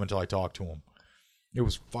between me and him until I talked to him. It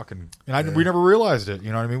was fucking, and we never realized it.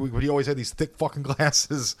 You know what I mean? But he always had these thick fucking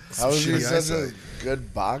glasses. How is he Shitty such eyesight. a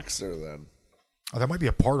good boxer then? Oh, that might be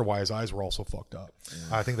a part of why his eyes were all so fucked up.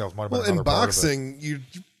 I think that was might have been Well, in another part of it. boxing, you're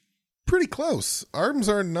pretty close. Arms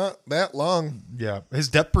are not that long. Yeah, his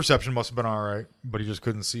depth perception must have been all right, but he just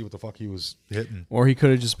couldn't see what the fuck he was hitting. Or he could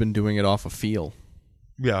have just been doing it off a feel.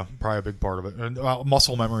 Yeah, probably a big part of it, and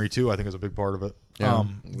muscle memory too. I think is a big part of it. Yeah.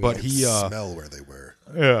 But he, Smell where they were.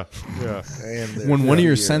 yeah. And When one of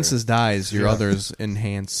your they're- senses dies, your others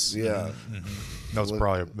enhance. Yeah. That was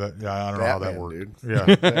probably. Yeah, I don't know how that Batman, worked.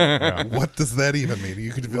 dude. Yeah. What does that even mean?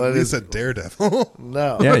 You could have What at least is- said Daredevil.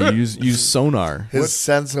 No. Yeah, you use sonar. His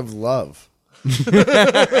sense of love.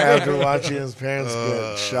 After watching his parents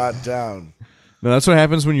get shot down. No, that's what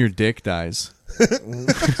happens when your dick dies.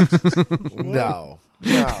 No.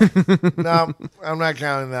 No. No. I'm not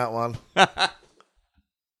counting that one.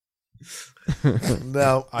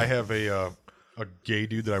 No. I have a gay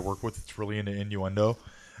dude that I work with that's really into innuendo.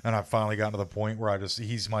 And I've finally gotten to the point where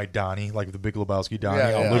he's my Donnie, like the Big Lebowski Donnie. Yeah,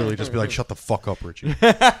 I'll yeah. literally just be like, shut the fuck up, Richie.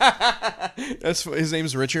 That's his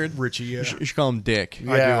name's Richard. Richie, yeah. You should call him Dick.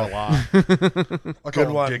 I Yeah. do a lot. I call Good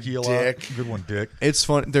him one, Dickie a Dick. lot. Good one, Dick. It's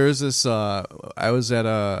fun. There was this. I was at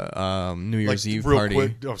a New Year's Eve real party.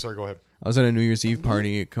 quick. Oh, sorry, go ahead. I was at a New Year's Eve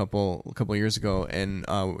party a couple of years ago, and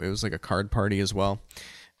it was like a card party as well.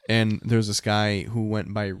 And there was this guy who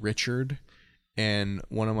went by Richard, and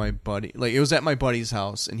one of my it was at my buddy's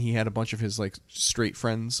house, and he had a bunch of his like straight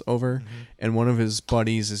friends over, and one of his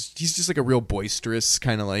buddies he's just like a real boisterous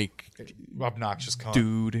kind of like Obnoxious cunt.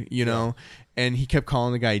 dude, you know, and he kept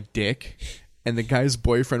calling the guy Dick. And the guy's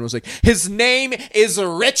boyfriend was like, his name is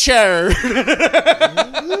Richard.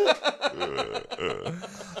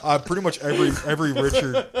 Pretty much every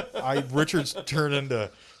Richard, Richards turn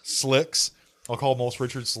into Slicks. I'll call most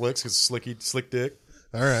Richard Slicks because Slick Dick,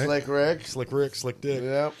 All right. Like Rick. Slick Rick, Slick Dick.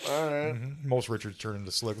 Yep. All right. Most Richards turn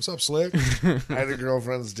into Slick. What's up, Slick? I had a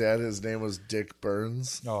girlfriend's dad. His name was Dick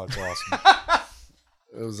Burns. Oh, that's awesome.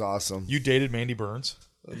 It was awesome. You dated Mandy Burns?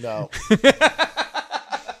 No.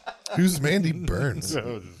 Who's Mandy Burns?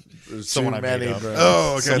 There's Someone too I made many up. Burns.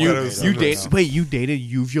 Oh, okay. I thought it was You dated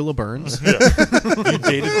Uvula Burns?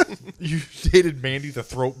 You dated Mandy the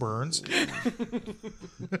Throat Burns?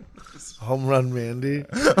 Home Run Mandy.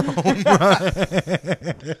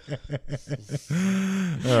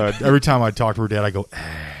 Every time I talk to her dad, I go,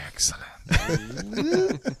 excellent.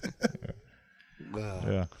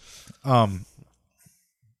 Yeah.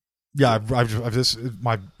 Yeah, I've just,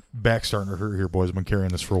 my back's starting to hurt here, boys. I've been carrying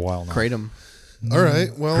this for a while now. Kratom. All right.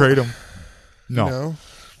 Well, Kratom. No. you know,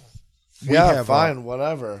 Yeah, have, fine,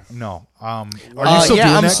 whatever. No. Are you still doing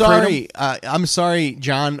I'm that, sorry. I'm sorry,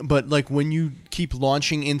 John, but like when you keep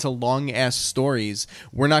launching into long ass stories,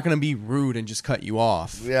 we're not going to be rude and just cut you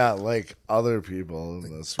off. Yeah, like other people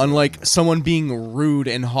in this. Unlike someone being rude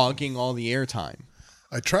and hogging all the airtime.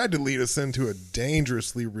 I tried to lead us into a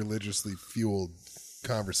dangerously religiously fueled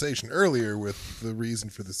conversation earlier with the reason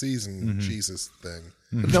for the season Jesus thing.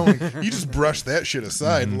 No, You just brushed that shit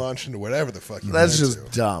aside and launched into whatever the fuck you that's wanted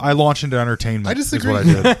just to. dumb. I launched into entertainment. I Is disagree. what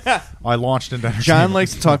I did. I launched into entertainment. John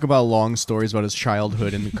likes to talk about long stories about his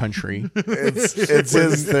childhood in the country. it's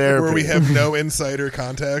his therapy. Where we have no insider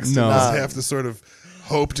context No. and just have to sort of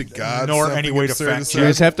hope to God Nor something any way to absurd fact is You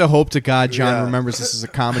guys said. have to hope to God John Yeah. remembers this is a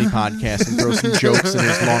comedy podcast and throws some jokes in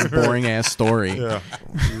his long, boring ass story. Yeah,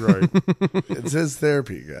 you're right. It's his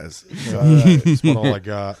therapy, guys. That's what all I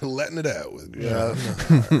got. letting it out with Yeah,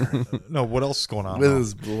 No, what else is going on? with now?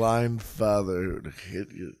 his blind father who'd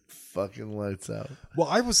hit your fucking lights out. Well,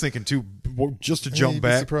 I was thinking too. Just to you'd jump be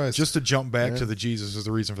back, surprised. to the Jesus is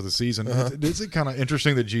the reason for the season. Is it kind of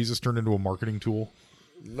interesting that Jesus turned into a marketing tool?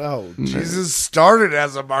 No, Jesus started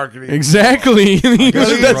as a marketing. Exactly. What are you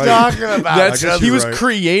you're right. talking about? That's I guess he you're was right.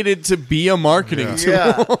 created to be a marketing tool.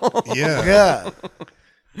 Yeah, Yeah.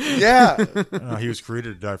 yeah. He was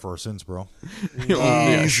created to die for our sins, bro.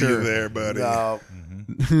 Yeah, Easy sure. there, buddy. No.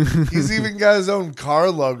 He's even got his own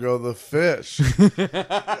car logo, the fish.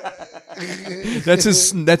 That's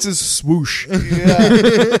his swoosh.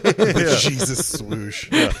 Yeah. Jesus swoosh.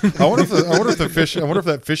 I wonder if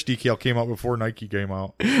that fish decal came out before Nike came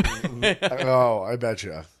out. Oh, I bet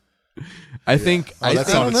you. I think Oh, that I don't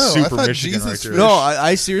sounded know. I super thought Michigan Jesus right there. fish- no,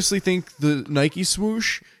 I seriously think the Nike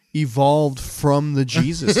swoosh evolved from the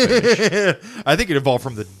Jesus fish. I think it evolved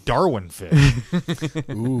from the Darwin fish. Those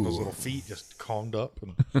little feet just calmed up.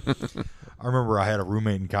 And I remember I had a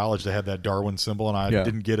roommate in college that had that Darwin symbol, and I Yeah.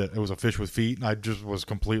 didn't get it. It was a fish with feet, and I just was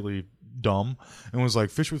completely dumb and was like,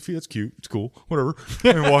 fish with feet, that's cute, it's cool, whatever.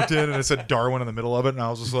 And we walked in, and it said Darwin in the middle of it, and I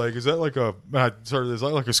was just like, is that like a? And I started, is that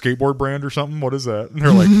like a skateboard brand or something? What is that? And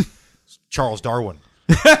they're like, Charles Darwin.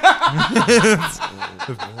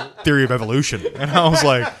 Theory of evolution. And I was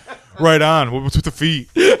like, right on. What's with the feet?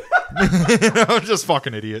 I was just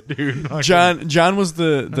fucking idiot, dude. John was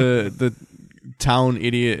the town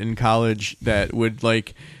idiot in college that would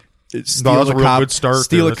like steal that's a a real cop, good start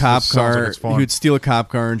steal there. a cop That sounds like car. it's fun. He would steal a cop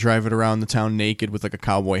car and drive it around the town naked with like a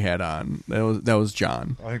cowboy hat on. That was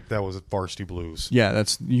John. I think that was Varsity Blues. Yeah,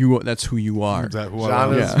 that's you. That's who you are. Is that who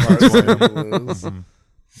John I is was? Varsity Blues.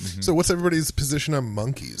 So what's everybody's position on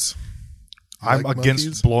monkeys? I'm Like against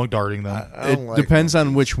monkeys? blowing darting them. I It don't like depends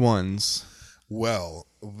on which ones. Well,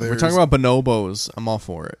 We're talking about bonobos. I'm all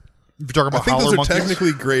for it. If you're talking I about think howler those are monkeys,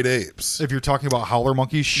 technically great apes. if you're talking about howler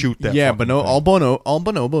monkeys, shoot that. Yeah, fucking but thing. all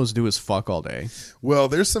bonobos do is fuck all day. Well,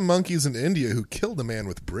 there's some monkeys in India who killed a man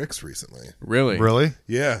with bricks recently. Really? Really?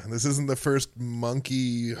 Yeah, this isn't the first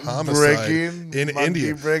monkey homicide Breaking? in Monkey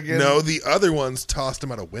India. breaking? No, the other ones tossed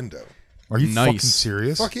him out a window. Are you Nice. fucking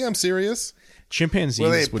serious? Fuck yeah, I'm serious. Chimpanzees Were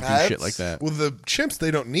they would do pets? shit like that. Well, the chimps, they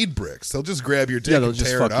don't need bricks. They'll just grab your dick Yeah, they'll and just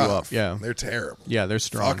tear fuck it you off. up, yeah. They're terrible. Yeah, they're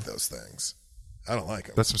strong. Fuck those things. I don't like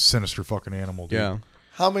them. That's some sinister fucking animal, dude. Yeah.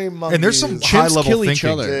 How many monkeys And there's some Chimps high level kill thinking. each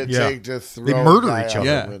other. did it Yeah. take to throw They a murder guy each out other.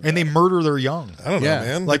 Yeah. the window? And they murder their young. I don't Yeah. know,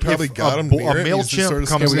 man. Like They probably if got a him bo- near a it, male he's just chimp sort of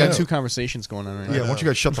comes Yeah, we in- got out. two conversations going on right Yeah, now. why don't you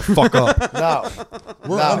guys shut the fuck up? No.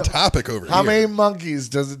 We're No. on topic over How here. many monkeys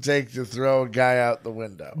does it take to throw a guy out the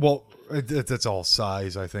window? Well, that's all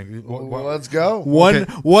size, I think. Well, let's go.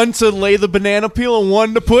 One to lay the banana peel and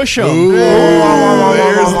one to push them.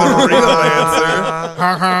 There's the real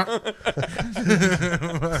answer.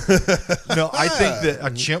 No, I think that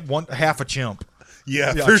a chimp, half a chimp.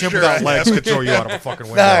 Yeah, Yeah, for a chimp sure. without legs could throw you out of a fucking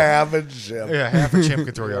window. Have a chip. Yeah, half a chimp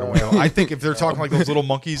could throw you out of a window. I think if they're talking like those little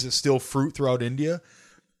monkeys that steal fruit throughout India,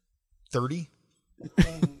 30?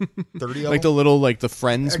 30 of Like them? the little the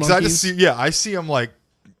friends Because I monkeys. just see, I see them like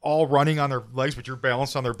all running on their legs, but you're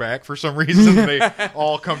balanced on their back for some reason. They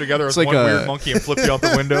all come together as like one a- weird monkey and flip you out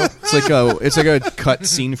the window. It's like a cut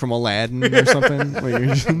scene from Aladdin or something. Where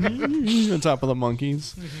you're just on top of the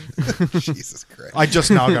monkeys. Jesus Christ. I just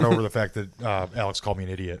now got over the fact that Alex called me an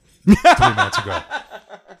idiot 3 minutes ago.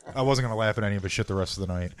 I wasn't going to laugh at any of his shit the rest of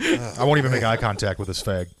the night. I won't even make eye contact with this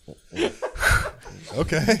fag.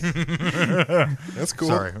 Okay. That's cool.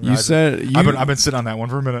 Sorry. You said you, I've been sitting on that one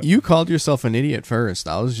for a minute. you called yourself an idiot first.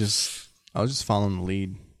 I was just following the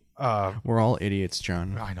lead. We're all idiots,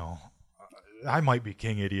 John. I know. I might be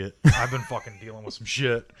king idiot. I've been fucking dealing with some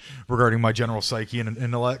shit regarding my general psyche and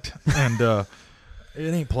intellect, and it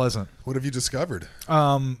ain't pleasant. What have you discovered?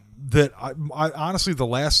 That I honestly,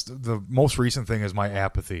 the most recent thing is my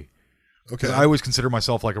apathy. Okay. I always consider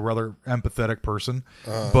myself like a rather empathetic person,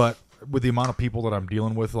 but with the amount of people that I'm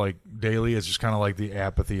dealing with like daily, it's just kind of like the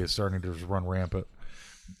apathy is starting to just run rampant.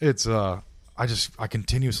 It's I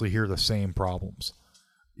continuously hear the same problems.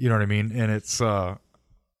 You know what I mean? And it's part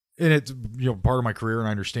of my career, and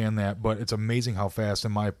I understand that, but it's amazing how fast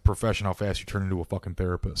in my profession, how fast you turn into a fucking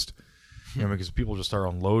therapist. You know, because people just start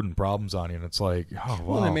unloading problems on you, and it's like, oh wow,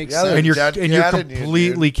 Well, that makes Yeah, sense. and you're That you're cat in you,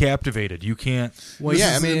 completely captivated. You can't. Well, This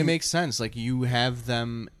yeah, I is mean, it in- makes sense. Like you have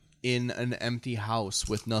them in an empty house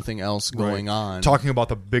with nothing else going on. Talking about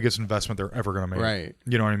the biggest investment they're ever going to make. Right.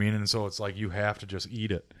 You know what I mean? And so it's like you have to just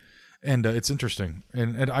eat it. And it's interesting.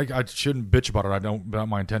 And I shouldn't bitch about it. I don't, not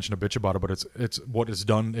my intention to bitch about it, but it's what it's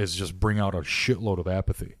done is just bring out a shitload of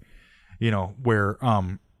apathy. You know, where,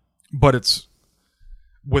 but it's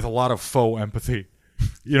with a lot of faux empathy.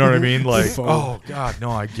 You know what I mean? Like, oh God, no,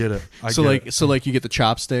 I get it. So you get the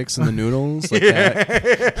chopsticks and the noodles like that.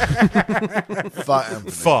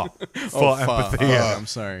 Fuck. empathy. Oh, Yeah. I'm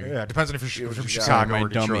sorry. Yeah, it depends on if you're from got Chicago my or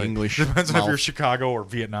dumb Detroit. English Depends on if mouth. you're Chicago or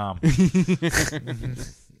Vietnam.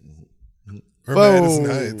 Or Madison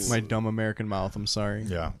Heights. My dumb American mouth. I'm sorry.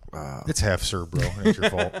 Yeah, it's half served, bro. It's your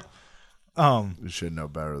fault. You should know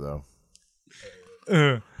better, though.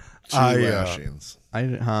 Two Two lashings.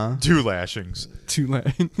 2 lashings. Too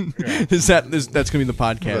that's gonna be the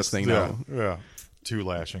podcast thing now. Yeah, 2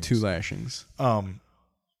 lashings. 2 lashings. What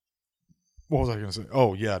was I going to say?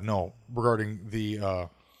 Oh yeah, no. Regarding the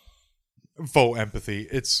faux empathy,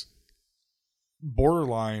 it's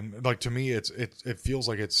borderline. Like to me, it feels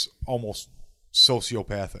like it's almost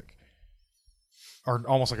sociopathic. or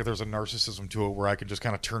almost like if there's a narcissism to it where I can just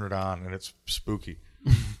kind of turn it on and it's spooky.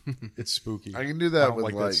 It's spooky. I can do I that don't with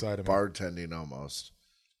like like that side of me. bartending almost.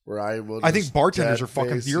 Where I will. I think just bartenders dead are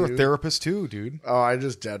fucking. face You're you. a therapist too, dude. Oh, I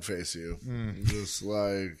just dead face you. Just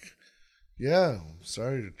like, yeah,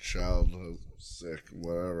 sorry, child, sick,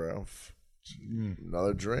 whatever.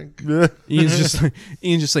 Another drink. Ian's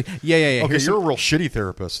just like, yeah. Okay, here's you're some- a real shitty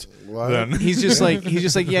therapist. What? Then he's just like,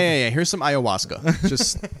 yeah. Here's some ayahuasca.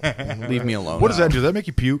 Just leave me alone. what does that do? Does that make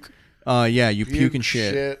you puke? Yeah, you puke and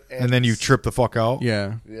shit. And then you trip the fuck out?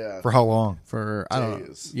 Yeah, Yeah. For how long? for I don't know.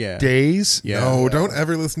 Days. Yeah, Days? yeah. No, don't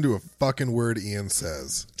ever listen to a fucking word Ian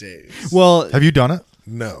says. Days. Well, Have you done it?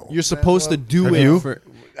 No. you're supposed to do Have it you? for.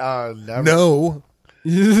 Never. No.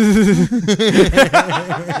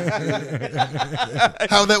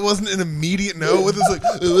 How that wasn't an immediate no? With this like,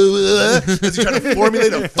 is he trying to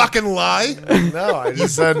formulate a fucking lie? No, I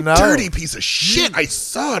just said no. Dirty piece of shit! I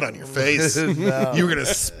saw it on your face. No. You were gonna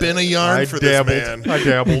spin a yarn I for dabbled. this man. I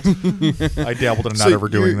dabbled. I dabbled in not So ever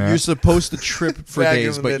doing you're that. supposed to trip for Back in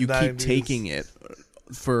days, the but you keep mid-90s. taking it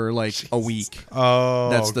for like a week. Oh,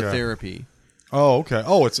 That's the okay. therapy. Oh, okay.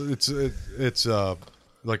 Oh, it's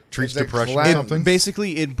like treats It's a depression or cleanse. something.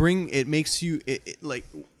 Basically, it makes you like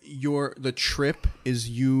the trip is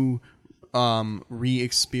you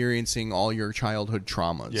re-experiencing all your childhood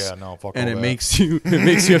traumas. Yeah, no, fuck and all it that. makes you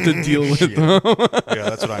have to deal with them. Yeah,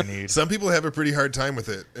 that's what I need. Some people have a pretty hard time with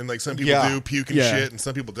it, and like some people Yeah. do puke and Yeah. shit, and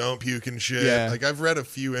some people don't puke and shit. Yeah. Like I've read a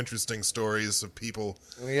few interesting stories of people.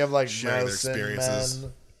 We have like Sharing their medicine experiences.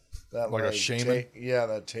 men that Like a shaman?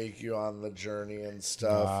 that take you on the journey and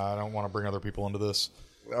stuff. I don't want to bring other people into this.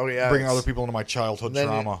 Oh yeah, Bring it's- other people into my childhood and then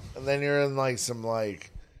trauma. and then you're in like some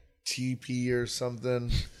like TP or something.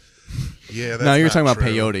 Yeah, that's Now you're not talking about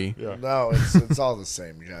true. peyote. Yeah. No, it's all the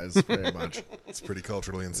same, guys. Pretty much. It's pretty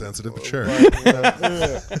culturally insensitive, but sure. But, you know,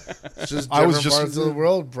 it's just I was different just- parts of the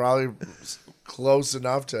world, probably close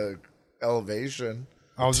enough to elevation.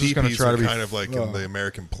 I was just going to Teepees try to were be kind of like in the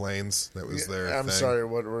American plains. That was their I'm thing. sorry.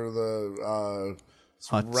 What were the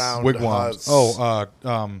Huts. round wigwams. huts?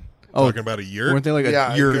 Talking about a yurt? Weren't they like a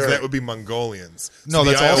Yeah, yurt? Because that would be Mongolians. No,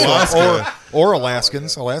 So that's the also ayahuasca. or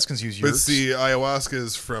Alaskans. Alaskans use But yurts. see, ayahuasca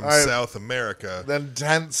is from right. South America. Then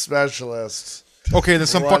tent specialist. Okay, there's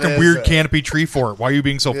some What fucking is weird it? canopy tree fort. Why are you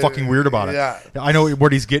being so fucking weird about it? Yeah. I know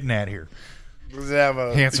what he's getting at here. Does it have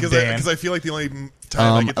a Handsome Dan. Because I feel like the only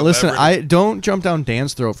time I get to Listen, leverage- I don't jump down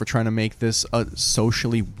Dan's throat for trying to make this a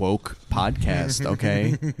socially woke podcast.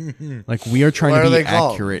 Okay, like we are trying What to are be they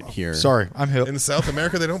called? accurate here. Sorry, I'm hip. in South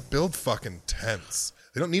America, they don't build fucking tents.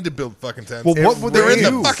 They don't need to build fucking tents. Well, what would they They're in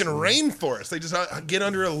do? the fucking rainforest. They just get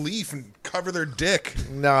under a leaf and cover their dick.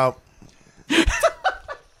 no?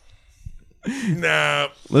 Nah.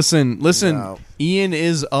 Listen. No. Ian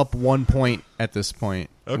is up 1 point at this point.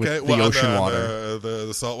 Okay. with the well, ocean water.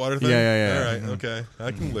 The saltwater thing? Yeah. All right. Okay.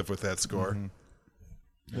 I can live with that score.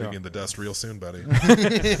 You'll be in the dust real soon, buddy. If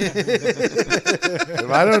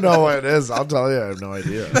I don't know what it is, I'll tell you. I have no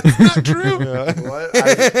idea. Not true. What?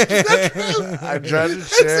 I tried to I've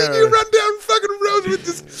seen share. you run down fucking roads with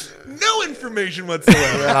just no information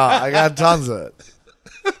whatsoever. Yeah, I got tons of it.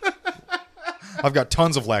 I've got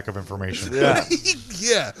tons of lack of information. Yeah,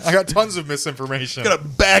 Yeah. I got tons of misinformation. Got a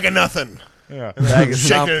bag of nothing. Yeah. Bag of Shaking it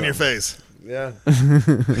something. in your face. Yeah,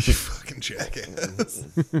 You fucking jackass.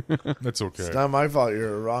 That's okay. it's not my fault.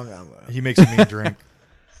 You're wrong on that. He makes me drink.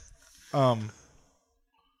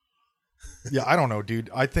 Yeah, I don't know, dude.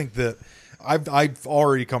 I think that I've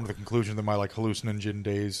already come to the conclusion that my like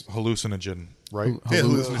hallucinogen, right? Yeah,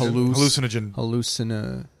 Hallucinogen.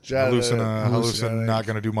 Hallucina, not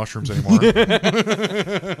gonna do mushrooms anymore.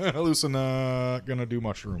 Hallucina, gonna do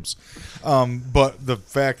mushrooms. But the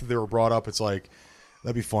fact that they were brought up, it's like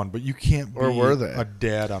that'd be fun. But you can't be Or were they? a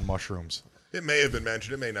dad on mushrooms. It may have been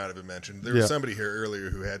mentioned. It may not have been mentioned. There Yeah. was somebody here earlier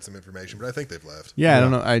who had some information, but I think they've left. Yeah, I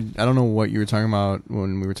don't know. I don't know what you were talking about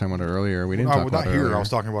when we were talking about it earlier. We didn't talk Well, about not it here. earlier. I was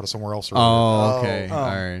talking about it somewhere else. Earlier. Oh, okay. All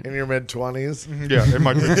right. In your mid-20s. Yeah, it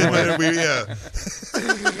might be. Yeah.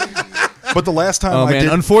 But the last time Oh I man,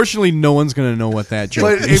 did, unfortunately, no one's gonna know what that joke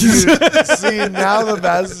But if is. you see, now the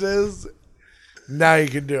best is now you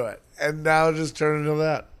can do it, and now just turn into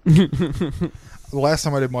that. the last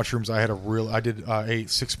time I did mushrooms, I ate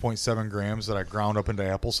 6.7 grams that I ground up into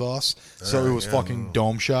applesauce. So it was fucking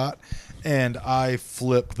dome shot, and I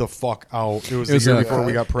flipped the fuck out. It was the year before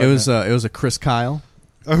we got pregnant. It was a Chris Kyle.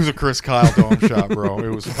 It was a Chris Kyle dome shot, bro. It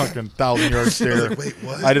was fucking 1,000-yard stare. like, wait,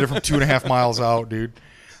 what? I did it from 2.5 miles out, dude.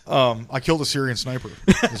 I killed a Syrian sniper,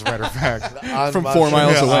 as a matter of fact. On From 4 mushrooms.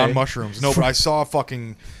 miles Yeah, away. on mushrooms. No, but I saw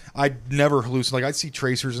fucking. I'd never hallucinate. Like I'd see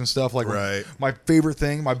tracers and stuff. Like Right. my favorite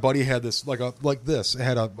thing, my buddy had this like this. It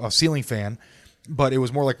had a ceiling fan, but it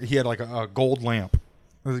was more like he had like a gold lamp.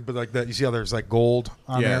 But like that, you see how there's like gold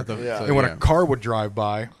on there? And when a car would drive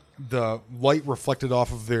by, the light reflected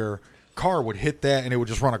off of their car would hit that, and it would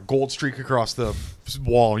just run a gold streak across the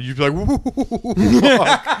wall. You'd be like, "Woo,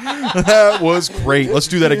 fuck." That was great. Let's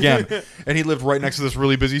do that again. And he lived right next to this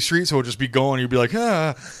really busy street, so it would just be going. You'd be like,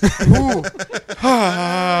 ooh,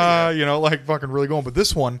 you know, like fucking really going. But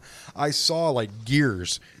this one, I saw like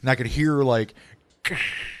gears, and I could hear like.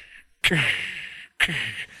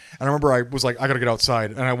 And I remember I was like, I got to get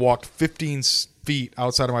outside. And I walked 15 feet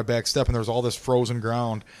outside of my back step, and there was all this frozen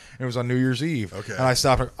ground. And it was on New Year's Eve. Okay. And I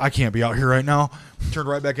stopped. I can't be out here right now. Turned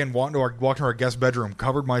right back in, walked to our guest bedroom,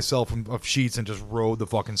 covered myself of sheets, and just rode the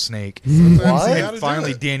fucking snake. What? And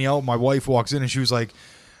finally, Danielle, my wife, walks in, and she was like,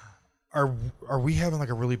 Are we having like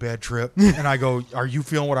a really bad trip? And I go, are you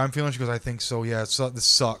feeling what I'm feeling? She goes, I think so, yeah. This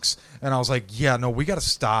sucks. And I was like, yeah, no, we got to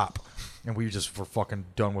stop. And we just were fucking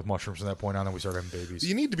done with mushrooms from that point on, and we started having babies.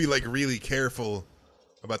 You need to be like really careful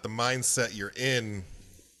about the mindset you're in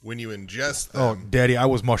when you ingest them. Oh, Daddy, I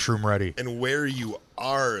was mushroom ready. And where you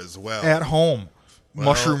are as well. At home. Well,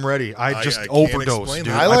 mushroom ready. I just can't overdosed, explain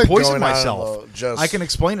dude. that. I like poisoned going myself. on I can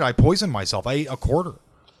explain it. I poisoned myself. I ate a quarter.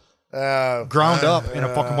 Ground up in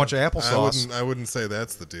a fucking bunch of applesauce. I wouldn't say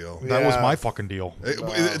that's the deal. That was my fucking deal.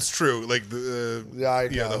 It's true. Like the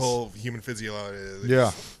the whole human physiology.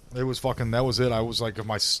 Yeah. It was fucking, that was it. I was like, if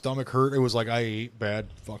my stomach hurt, it was like I ate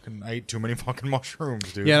too many fucking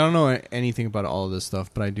mushrooms, dude. Yeah, I don't know anything about all of this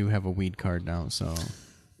stuff, but I do have a weed card now, so.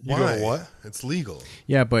 You go, Why? what? It's legal.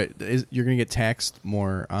 Yeah, but you're going to get taxed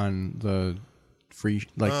more on the free,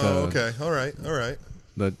 like okay. All right.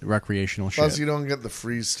 the recreational Plus, shit. you don't get the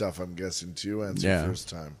free stuff, I'm guessing, too, and it's your first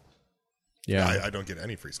time. Yeah. I don't get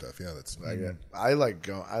any free stuff. Yeah, that's. I like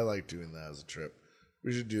doing that as a trip.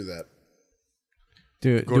 We should do that.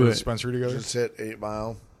 Do Go to the it. dispensary together? Just hit 8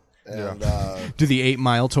 Mile. And, Do the 8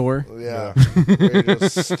 Mile tour. yeah. We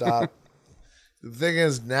just stop. The thing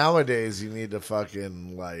is, nowadays, you need to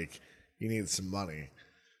fucking, like, you need some money.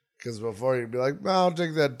 Because before you'd be like, well, I'll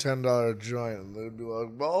take that $10 joint. And they'd be like,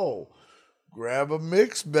 oh, grab a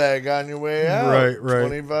mix bag on your way out. Right.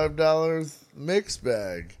 $25 mix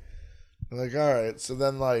bag. I'm like, all right. So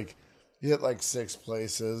then, like, you hit, like, 6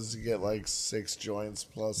 places. You get, like, 6 joints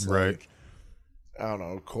plus, like, I don't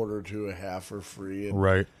know, a quarter to a half for free.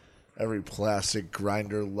 And every plastic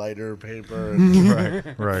grinder, lighter, paper,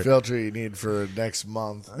 and Right. filter you need for next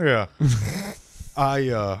month. Yeah.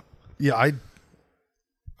 I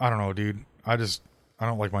don't know, dude. I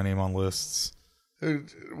don't like my name on lists.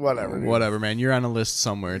 Whatever. Dude. Whatever, man. You're on a list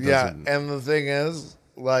somewhere. It Yeah, doesn't- and the thing is,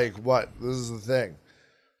 like, what? This is the thing.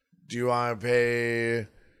 Do you want to pay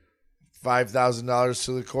 $5,000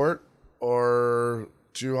 to the court or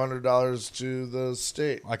 $200 to the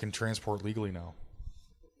state? I can transport legally now.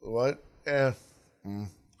 What? Well,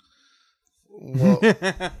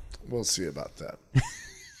 we'll see about that.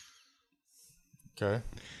 Okay.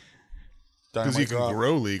 Because you can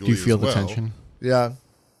grow legally. Do you feel as the well. tension? Yeah.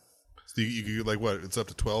 So you like what? It's up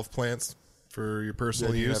to 12 plants for your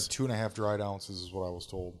personal You use. have 2.5 dried ounces is what I was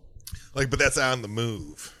told. Like, but that's on the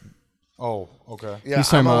move. Oh, okay. Yeah, He's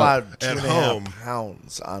talking I'm about allowed at 2.5 home.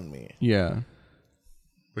 pounds on me. Yeah.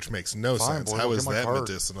 Which makes no Fine, sense. boy, How look is at my that card.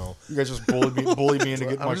 medicinal? You guys just bullied me into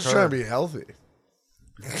getting I'm my just card. trying to be healthy.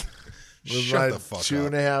 With Shut my the fuck up.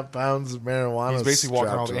 2.5 pounds of marijuana. He's basically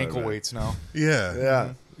walking around with strapped to ankle my weights now.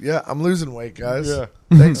 Yeah. Yeah, I'm losing weight, guys. Yeah.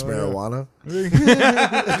 Thanks, marijuana.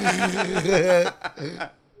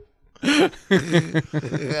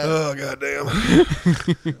 Oh, goddamn.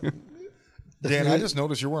 Dan, I just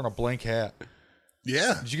noticed you're wearing a blank hat.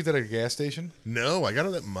 Yeah. Did you get that at a gas station? No, I got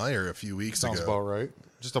it at Meyer a few weeks Sounds ago. about right.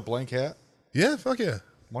 Just a blank hat? Yeah, fuck yeah.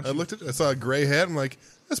 Why I don't you- looked at it. I saw a gray hat. I'm like,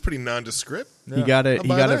 that's pretty nondescript. He got it. I'll He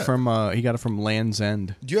buy got it that. from Land's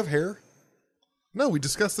End. Do you have hair? No, we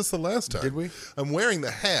discussed this the last time. Did we? I'm wearing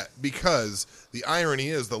the hat because the irony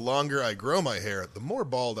is the longer I grow my hair, the more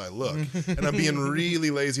bald I look. And I'm being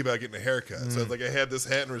really lazy about getting a haircut. So it's like I had this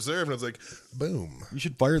hat in reserve and I was like, boom. You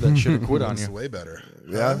should fire that shit and quit on It's you. way better.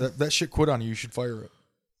 Yeah. That shit quit on you. You should fire it.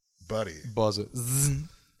 Buddy. Buzz it.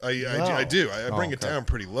 I do. I bring it okay. down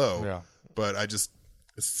pretty low. Yeah. But it's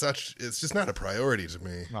just not a priority to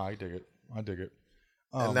me. No, I dig it.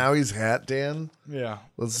 And now he's Hat Dan. Yeah.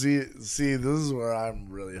 Let's see. This is where I'm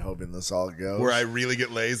really hoping this all goes. Where I really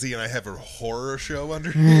get lazy and I have a horror show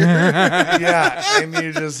under here. Yeah, and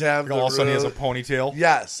you just have All of a sudden he has a really- ponytail.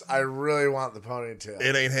 Yes, I really want the ponytail.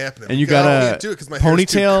 It ain't happening. And you Because got I a can't do it because my hair's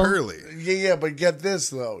ponytail? too curly. Yeah, but get this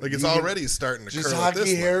though. Like it's You can already starting to just curl at this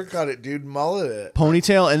hockey length. haircut it, dude. Mullet it.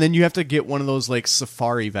 Ponytail, and then you have to get one of those like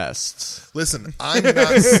safari vests. Listen, I'm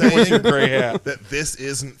not saying Gray hat. that this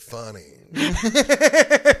isn't funny.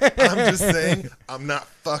 I'm just saying, I'm not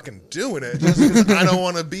fucking doing it just because I don't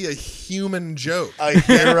want to be a human joke. A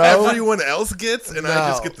hero? Everyone else gets, and I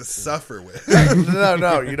just get to suffer with.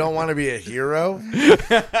 No. You don't want to be a hero?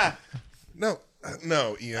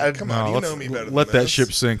 No, Ian. Come on, you know me better than Let that this.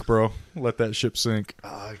 ship sink, bro. Let that ship sink.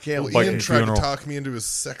 I can't Well, Like Ian a tried funeral. to talk me into a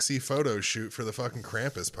sexy photo shoot for the fucking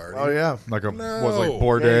Krampus party. Oh, yeah. Like a No. was like Hey,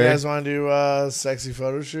 Bourdain. you guys want to do a sexy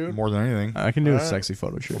photo shoot? More than anything. I can do a sexy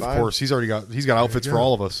photo shoot. Of course, he's got outfits for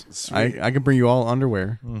all of us. Sweet. I can bring you all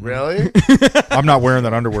underwear. Really? I'm not wearing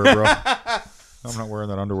that underwear, bro. I'm not wearing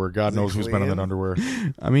that underwear. God knows who's been in clean? that underwear.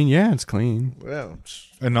 I mean, yeah, it's clean. Well,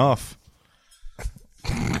 Enough.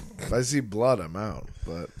 if I see blood, I'm out.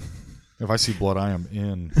 But If I see blood, I am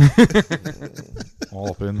in. All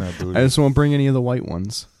up in that I booty. just won't bring any of the white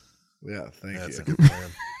ones. yeah, thank That's you. a good plan.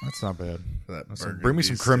 That's not bad. That Bring me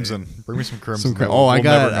some burgundy crimson. Bring me some crimson. Some We'll I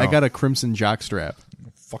never know. got a crimson jockstrap.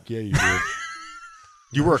 Fuck yeah, you did.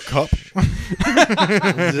 You wear a cup? stain.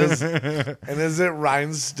 And is it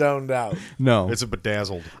rhinestoned out? No, It's a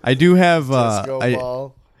bedazzled. I do have Disco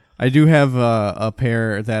ball. I do have a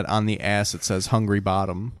pair that on the ass it says "Hungry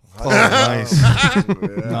Bottom." Oh, nice.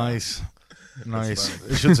 Nice. Nice.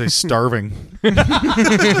 It should say starving.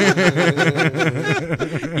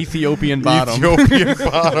 Ethiopian bottom. Ethiopian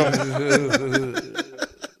bottom.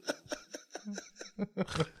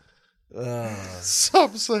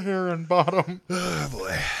 Sub-Saharan bottom. Oh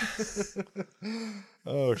boy.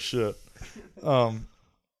 Oh shit.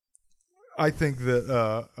 I think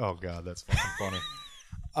that oh god, that's fucking funny.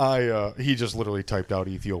 He just literally typed out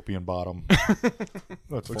Ethiopian bottom.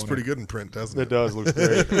 That's Looks funny. pretty good in print, doesn't it? It does look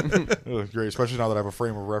great. It looks great, especially now that I have a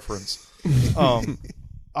frame of reference.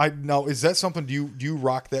 Now is that something? Do you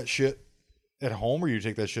rock that shit at home, or you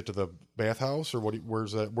take that shit to the bathhouse, or what?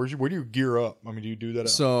 Where's that? Where do you gear up? I mean, do you do that?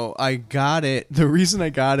 So I got it. The reason I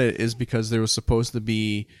got it is because there was supposed to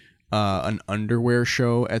be an underwear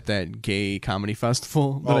show at that gay comedy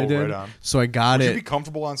festival that I did. right on. So I got Would it. you be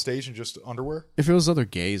comfortable on stage in just underwear? If it was other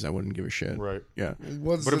gays, I wouldn't give a shit. Right. Yeah.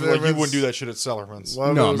 What's But if the like you difference? wouldn't do that shit at Sellerman's. What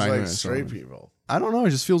No, no, I'm not like doing it, straight so- people? I don't know. It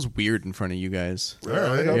just feels weird in front of you guys.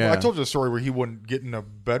 Really? Yeah. I told you a story where he wouldn't get into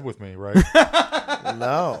bed with me, right?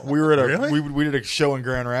 No. We were at a Really? we did a show in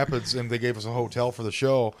Grand Rapids, and they gave us a hotel for the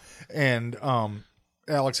show. And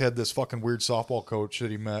Alex had this fucking weird softball coach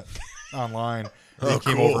that he met online. And he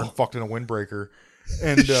came cool. over and fucked in a windbreaker.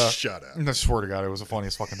 And Shut up. and I swear to God, it was the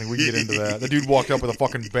funniest fucking thing. We can get into that. The dude walked up with a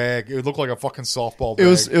fucking bag. It looked like a fucking softball bag.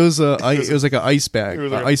 It was like an ice bag,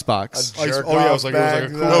 was like ice box. Ice, jerk oh yeah, it was off like a bag,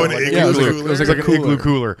 cooler. though. Oh, an like a igloo Yeah, it was like, cooler? it was like like a an igloo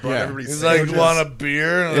cooler. cooler. Yeah. Everybody's He's like, sandwiches. want a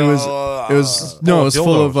beer? And It was no, it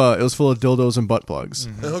was full of dildos and butt plugs.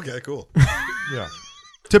 Okay, cool. Yeah,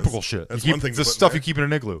 typical shit. That's you one keep thing to the put in stuff there. you keep in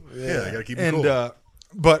an igloo. Yeah, I gotta keep it And cool.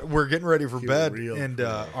 but we're getting ready for Keep it bed, real and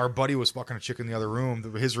cool. our buddy was fucking a chick in the other room,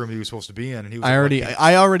 his room he was supposed to be in, and he was I already like,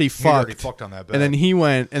 I already he'd already fucked. fucked on that bed. And then he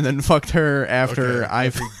went and then fucked her after Okay. I.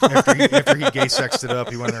 after he gay sexed it up,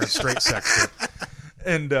 he went there and straight sexed it.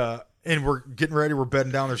 And we're getting ready, we're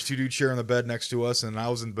bedding down. There's two dudes sharing the bed next to us, and I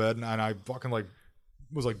was in bed, and I fucking like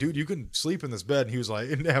was like, dude, you can sleep in this bed. And he was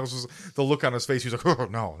like, and I was just, the look on his face, he was like, oh,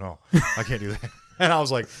 no, I can't do that. And I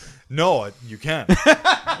was like, no, you can.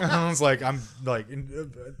 And I was like, I'm like,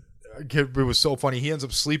 it was so funny. He ends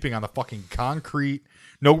up sleeping on the fucking concrete,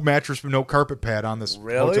 no mattress, no carpet pad on this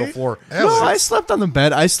Really? hotel floor. No, I slept on the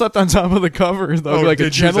bed. I slept on top of the cover though, Oh, like a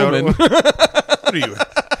did you? Is that gentleman. What are you,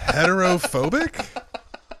 heterophobic?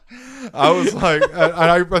 I was like,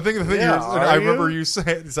 I think the thing Yeah, is, and are I remember you? you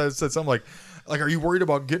said something like, are you worried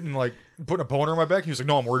about getting like putting a boner on my back? He was like,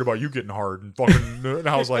 no, I'm worried about you getting hard and fucking. And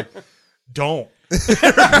I was like, don't.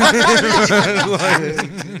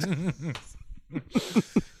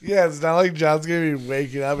 Yeah, it's not like John's gonna be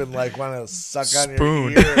waking up and like want to suck Spoon.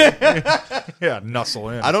 on your ear. Yeah, nuzzle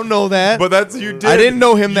in. I don't know that. But that's you did. I didn't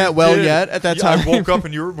know him You that well did. yet at that Yeah, time. I woke up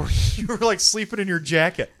and you were like sleeping in your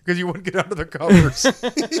jacket because you wouldn't get under the covers.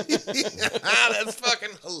 That's fucking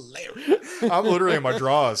hilarious. I'm literally in my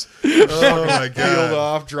drawers. Oh my Peeled god.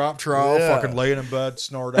 off, drop trowel, Yeah. fucking laying in bed,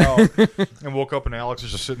 snored out, and woke up and Alex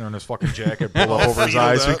was just sitting there in his fucking jacket, pulled up over his Peeled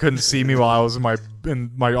eyes, so he up. couldn't see me while I was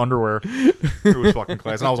in my underwear. It was fucking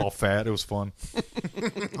class, and I was all fat. It was fun.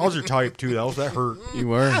 I was your type too. That hurt. You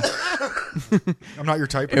were. I'm not your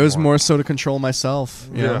type. It was anymore. more so to control myself.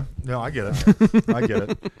 you Yeah. know? No, I get it. I get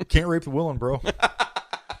it. Can't rape the willing, bro.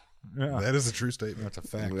 Yeah, That is a true statement. that's a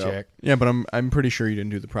fact, Yep. Jack. Yeah, but I'm pretty sure you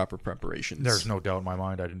didn't do the proper preparations. There's no doubt in my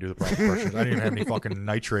mind I didn't do the proper pressure. I didn't even have any fucking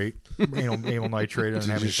nitrate, anal nitrate. I didn't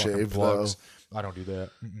have you any fucking shave, plugs. I don't do that.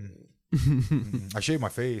 Mm-mm. I shave my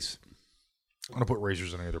face. I don't put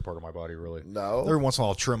razors in any other part of my body, really. No? Every once in a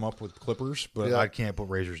while I'll trim up with clippers, but Yeah. I can't put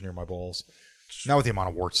razors near my balls. Not with the amount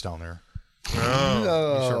of warts down there. You start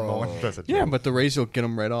No. mowing. That's a Yeah, joke. but the razor will get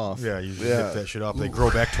them right off. Yeah, you Yeah. hit that shit up. They grow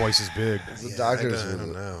back twice as big. The doctors I would-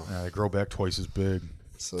 don't know. Yeah, they grow back twice as big.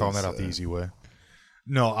 So Found that out the sad. easy way.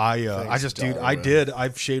 No, I Thanks, just, dude, Darwin.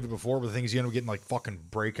 I've shaved it before, but the thing is, you end up getting like fucking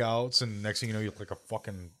breakouts, and next thing you know, you look like a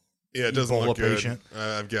fucking Yeah, it doesn't Ebola look good. patient.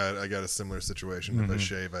 I got a similar situation. If I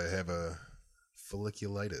shave, I have a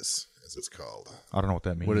folliculitis, as it's called. I don't know what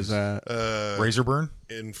that means. What is that? Razor burn?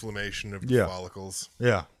 Inflammation of the Yeah. follicles.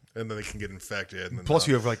 Yeah. And then they can get infected. And then Plus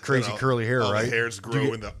you have, like, crazy then curly hair, all right? The hairs Do grow you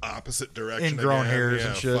get in the opposite direction. ingrown again. hairs yeah,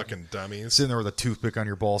 and shit? Fucking dummies. Sitting there with a toothpick on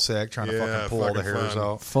your ball sack, trying to Yeah, fucking pull all the fucking hairs fun.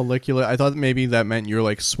 out. Follicular. I thought maybe that meant you're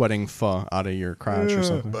like sweating pho out of your crotch or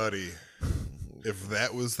something. Buddy, if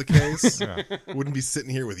that was the case, wouldn't be sitting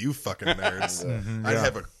here with you fucking nerds. I'd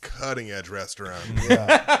have a cutting edge restaurant.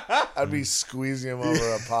 I'd be squeezing him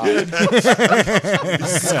over a pot. Be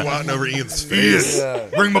squatting over Ian's face. Yeah.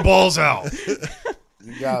 Bring my balls out.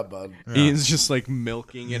 You got it, bud. Ian's just like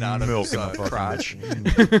milking it out of his Milking the fucking- crotch.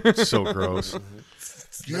 It's so gross. Not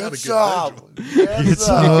a Get good some. visual. Get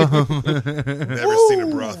some. Never seen a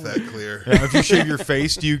broth that clear. Yeah, if you shave your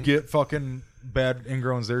face, do you get fucking bad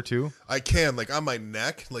ingrowns there too? I can, like on my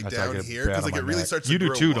neck, like That's how I down get here, bad because on like my it really neck. starts You to do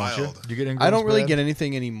grow too, wild. don't you? Do you get ingrowns I don't really bad? get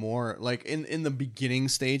anything anymore. Like in the beginning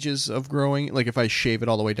stages of growing, like if I shave it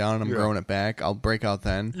all the way down and I'm growing it back, I'll break out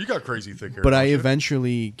then. You got crazy thick hair. But I don't you?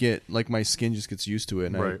 eventually get like my skin just gets used to it,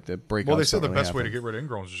 and Right. the breakouts. Well, they said the don't best way really to get rid of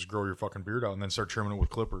ingrowns is just grow your fucking beard out and then start trimming it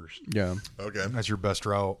with clippers. happen. Okay. That's your best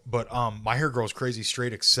route. But my hair grows crazy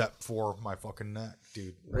straight except for my fucking neck,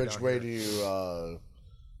 dude. Right Which down way here. do you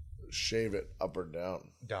shave it, up or down?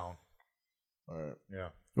 Down. All right. Yeah.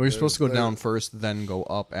 Well, you're supposed to go There- down first, then go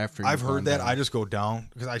up after. I've you've heard gone that. down. I just go down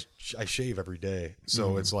because I shave every day,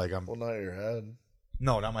 so it's like I'm Well, not your head.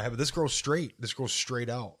 no, not my head. But this grows straight. This grows straight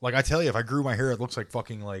out. Like I tell you, if I grew my hair, it looks like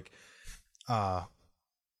fucking like,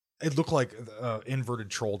 it looked like inverted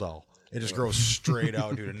troll doll. It just grows straight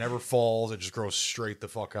out, dude. It never falls. It just grows straight the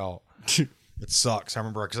fuck out. It sucks. I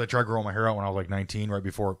remember because I tried growing my hair out when I was like 19, right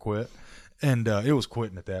before it quit, and it was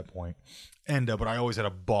quitting at that point. And but I always had a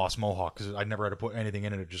boss mohawk because I never had to put anything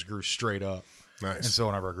in it. It just grew straight up. Nice. And so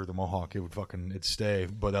whenever I grew the mohawk, it'd stay.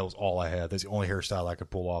 But that was all I had. That's the only hairstyle I could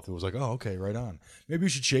pull off. It was like, oh, okay, right on. Maybe you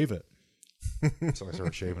should shave it. So I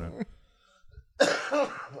started shaving it.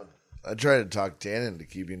 I tried to talk Dan into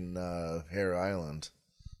keeping Hair Island.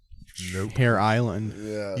 Hair Island.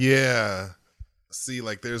 Yeah. Yeah. See,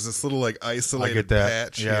 like there's this little like isolated that.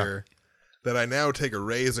 patch Yeah. here that I now take a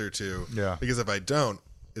razor to. Yeah. Because if I don't,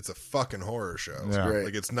 it's a fucking horror show. Yeah. great.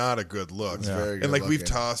 Like it's not a good look. It's very good and like we've looking.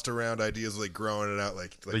 tossed around ideas of, like growing it out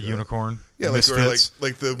like The unicorn. Yeah, the like or misfits.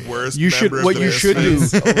 like the worst. You should. member of What the you should do.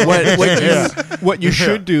 Misfits. What you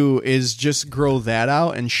should do is just grow that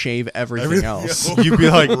out and shave everything else. You'd be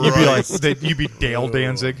like Christ. you'd be Dale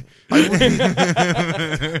Danzig.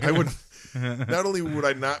 I would. Not only would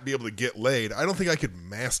I not be able to get laid, I don't think I could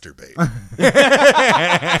masturbate.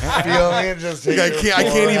 Feeling it just hit Like, your I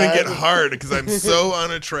can't even get forehead. hard because I'm so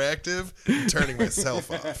unattractive. I'm turning myself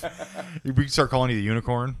off. We could start calling you the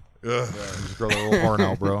unicorn. Ugh. Just grow that little horn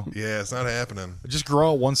out, bro. Yeah, it's not happening. Just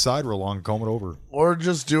grow out one side real long, comb it over. Or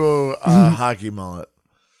just do a hockey mullet.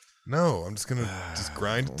 No, I'm just gonna just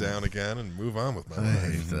grind it down again and move on with my I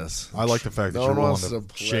life. hate this. I like the fact that No you're one willing wants to to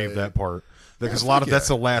play. shave that part because a lot of yeah. that's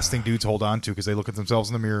the last thing dudes hold on to because they look at themselves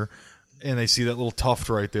in the mirror and they see that little tuft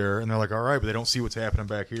right there and they're like, all right, but they don't see what's happening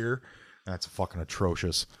back here. That's fucking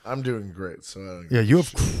atrocious. I'm doing great. So I don't Yeah, you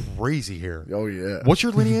have crazy hair. Oh yeah. What's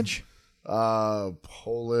your lineage?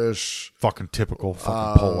 Polish, Fucking typical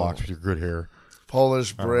fucking Polacks with your good hair.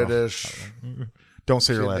 Polish, British, Don't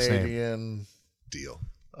say your last name. Canadian. Deal.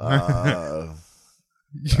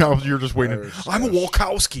 You know, you're just waiting. Irish, I'm a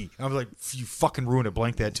Wolkowski. I was like, you fucking ruined it.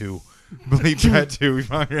 Blank that too. Believe that too.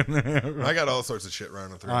 I got all sorts of shit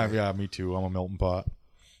running through. me. Yeah, me too. I'm a melting pot.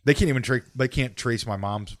 They can't even they can't trace my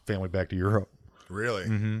mom's family back to Europe. Really?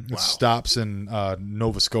 It stops in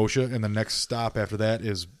Nova Scotia, and the next stop after that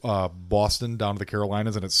is Boston down to the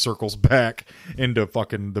Carolinas, and it circles back into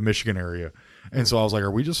fucking the Michigan area. And so I was like,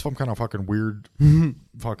 "Are we just some kind of fucking weird,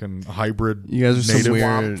 fucking hybrid?" You guys are native? some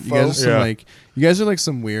weird. You guys are some Yeah. like. You guys are like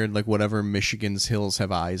some weird like whatever Michigan's hills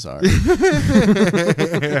have eyes are.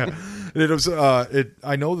 Yeah. It was.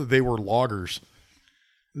 I know that they were loggers.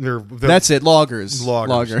 They're That's it. Loggers.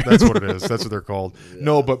 loggers. That's what it is. That's what they're called.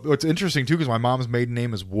 No, but what's interesting too, because my mom's maiden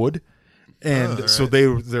name is Wood, and so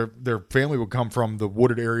their family would come from the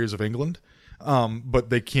wooded areas of England, but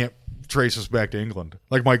they can't trace us back to England.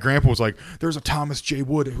 Like my grandpa was like, "There's a Thomas J.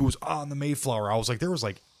 Wood who was on the Mayflower." I was like, "There was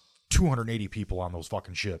like 280 people on those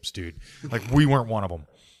fucking ships, dude. Like, we weren't one of them.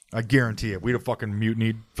 I guarantee it. We'd have fucking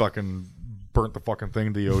mutinied, fucking burnt the fucking thing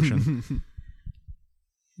into the ocean.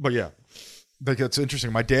 But yeah, like, it's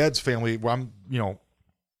interesting. My dad's family, well, I'm,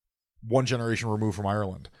 one generation removed from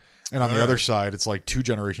Ireland. And on the other side, it's like 2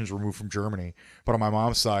 generations removed from Germany. But on my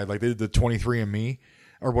mom's side, like, they did the 23andMe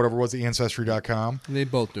or whatever it was, the Ancestry.com. They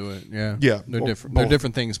both do it, yeah. Yeah. They're Well, different. both. They're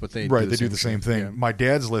different things, but they Right, they do the same thing. Yeah. My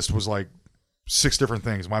dad's list was like 6 different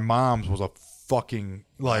things. My mom's was a fucking,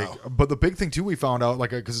 like, Wow. but the big thing too we found out,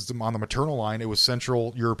 like, because it's on the maternal line, it was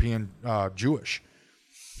Central European Jewish.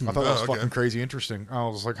 I thought that was okay. fucking crazy interesting. I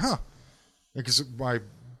was like, huh. Because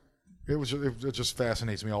it just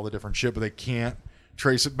fascinates me, all the different shit, but they can't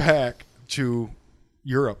trace it back to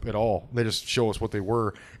Europe at all. They just show us what they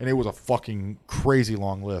were, and it was a fucking crazy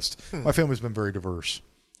long list. My family's been very diverse.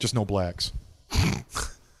 Just no blacks.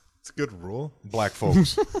 It's a good rule. Black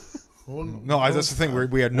folks. No, that's the thing.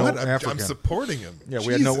 We had no What? African. I'm supporting him. Yeah,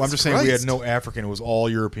 we had no. I'm Jesus just saying we had Christ. no African. It was all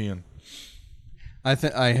European. I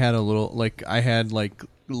think I had a little, like, I had like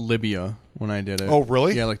Libya when I did it. Oh,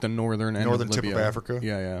 really? Yeah, like the northern end Northern of tip Libya. of Africa.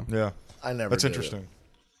 Yeah. Yeah, I never. that's did interesting.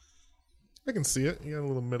 I can see it. You got a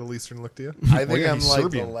little Middle Eastern look to you. It. I think yeah, I'm he's like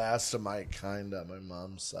Serbian. the last of my kind on my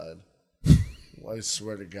mom's side. I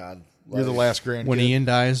swear to God. You're the Like, last grandkid. When Ian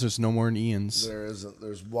dies, there's no more Ians. There isn't.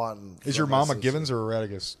 There's one. Is from your my mom a sister. Givens or a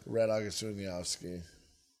Radigus? Red August Uniowski.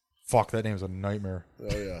 Fuck, that name's a nightmare.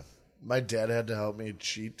 Oh yeah. My dad had to help me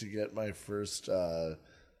cheat to get my first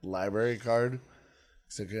library card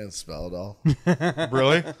because I couldn't spell it all.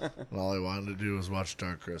 Really? And all I wanted to do was watch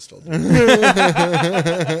Dark Crystal.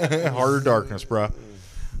 Heart of Darkness, bruh.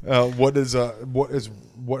 How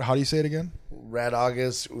do you say it again? Red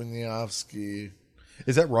August Uniowski.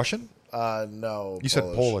 Is that Russian? No. You said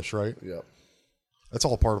Polish, right? Yep. That's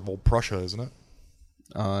all part of old Prussia, isn't it?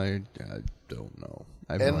 I don't know.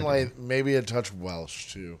 I have And no idea. like maybe a touch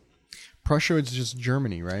Welsh too. Prussia is just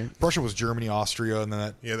Germany, right? Prussia was Germany, Austria, and then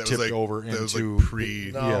that Yeah, that tipped was like over that was into like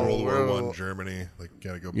pre No, World War we're- One Germany. Like,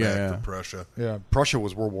 gotta go Yeah, back yeah. for Prussia. yeah. Prussia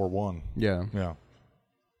was World War One. Yeah. Yeah,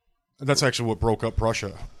 that's actually what broke up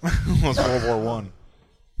Prussia. Was World War One.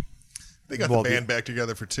 They got Well, the band back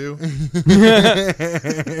together for 2.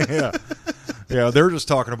 Yeah, they were just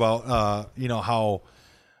talking about how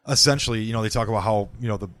essentially they talk about how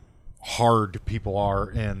the hard people are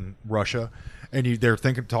in Russia, and they're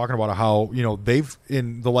talking about how they've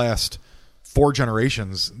in the last 4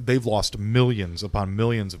 generations they've lost millions upon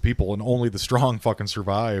millions of people, and only the strong fucking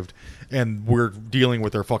survived, and we're dealing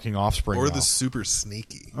with their fucking offspring Or now. the super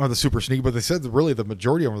sneaky. Or the super sneaky, but they said that really the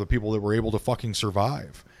majority of them are the people that were able to fucking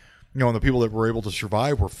survive. And the people that were able to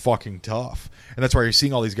survive were fucking tough. And that's why you're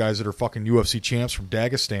seeing all these guys that are fucking UFC champs from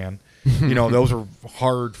Dagestan. Those are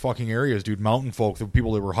hard fucking areas, dude. Mountain folk, the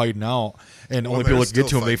people that were hiding out. And only people that could get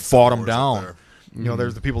to them, they fought them down.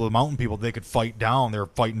 There's the people, the mountain people, they could fight down. They're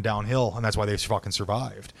fighting downhill, and that's why they fucking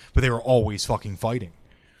survived. But they were always fucking fighting.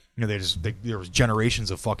 There was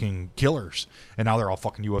generations of fucking killers. And now they're all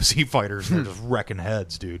fucking UFC fighters, and they're just wrecking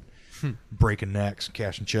heads, dude. Breaking necks,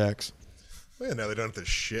 cashing checks. Well, yeah, now they don't have to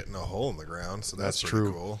shit in a hole in the ground, so that's pretty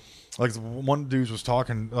true. cool. Like one dude was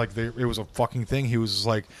talking, like it was a fucking thing. He was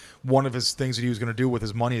like, one of his things that he was going to do with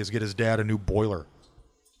his money is get his dad a new boiler,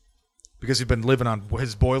 because he'd been living on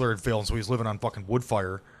his boiler had failed, so he's living on fucking wood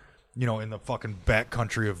fire, in the fucking back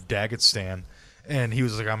country of Dagestan. And he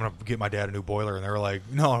was like, I'm going to get my dad a new boiler, and they were like,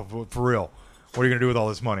 no, for real, what are you going to do with all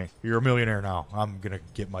this money? You're a millionaire now. I'm going to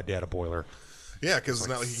get my dad a boiler. Yeah, because it's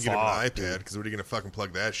not like you can get him fuck, an iPad, because what are you going to fucking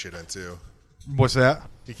plug that shit into? What's that?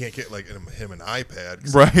 You can't get like him an iPad.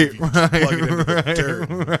 'Cause Right, if you just right, plug it into the right, dirt,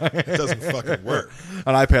 it doesn't fucking work.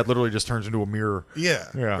 An iPad literally just turns into a mirror. Yeah.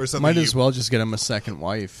 Yeah. Or something Might as well just get him a second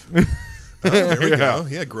wife. Oh, there we go.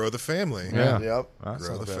 Yeah, grow the family. Yeah. Yep. That's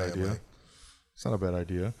Grow not a the bad family. idea. It's not a bad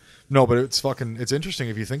idea. No, but it's interesting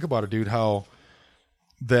if you think about it, dude, how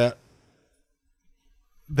that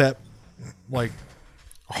like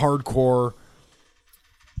hardcore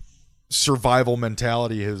survival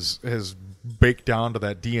mentality has baked down to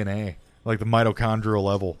that DNA, like the mitochondrial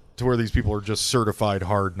level, to where these people are just certified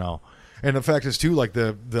hard now. And the fact is too, like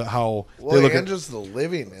the how Well, they look and at. just the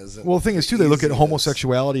living isn't. Well, the thing is too, they look at easy.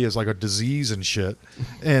 homosexuality as like a disease and shit,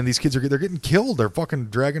 and these kids they're getting killed. They're fucking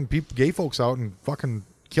dragging gay folks out and fucking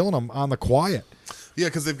killing them on the quiet. Yeah,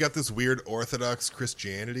 because they've got this weird Orthodox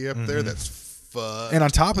Christianity up there that's fucked. And on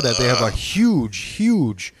top of that, they have a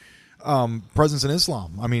huge presence in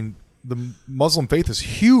Islam. I mean, the Muslim faith is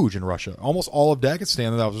huge in Russia. Almost all of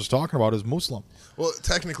Dagestan that I was just talking about is Muslim. Well,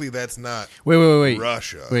 technically, that's not Wait.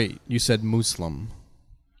 Russia. Wait, you said Muslim.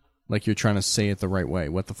 Like you're trying to say it the right way.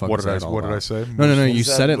 What the fuck What is did I? that all What did about? I say? No. You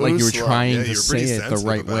said said it like you were Muslim. trying Yeah, to you're say pretty it the sensitive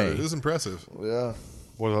right about way. It was impressive. Yeah.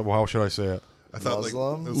 How should I say it? I thought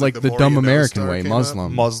Muslim? like it was Like the More dumb You Know American star way, came up.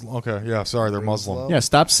 Muslim. Muslim. Okay, yeah. Sorry, they're Muslim. Yeah,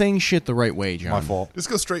 stop saying shit the right way, John. My fault. Just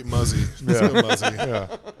go straight muzzy. Just go muzzy. Yeah.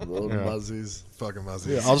 Little muzzies. Fucking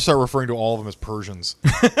muzzy. I'll just start referring to all of them as Persians.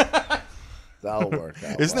 That'll work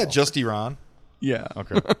out. Isn't well. that just Iran? Yeah.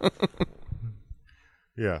 Okay.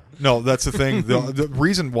 Yeah. No, that's the thing. The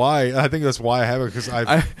reason why I think that's why I have it because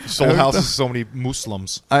I've sold houses to so many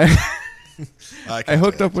Muslims. I I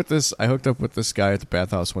hooked up with this. I hooked up with this guy at the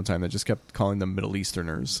bathhouse one time that just kept calling them Middle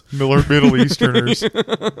Easterners. Middle Easterners.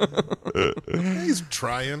 He's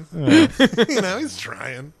trying. He's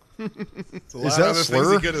trying. It's a lot Is of that a other things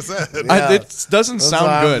slur? he could have said. Yeah. It doesn't That's sound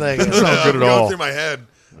what I'm good. thinking. That's not good at Going all. through my head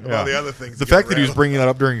about the other things. The he got fact that he was rattled. bringing that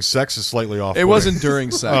up during sex is slightly off. It wasn't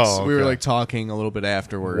during sex. Oh, We were okay. like talking a little bit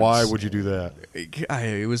afterwards. Why would you do that?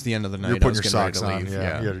 It was the end of the night. You're I putting was your getting ready socks to on. leave.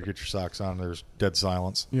 Yeah, you had to get your socks on. There's dead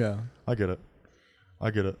silence. Yeah. I get it.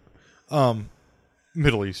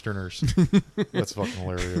 Middle Easterners. That's fucking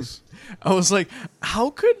hilarious. I was like, how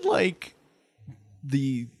could like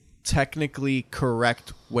the technically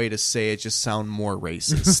correct way to say it just sound more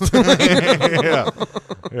racist?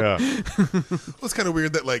 Yeah. Well, it's kind of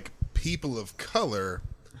weird that like people of color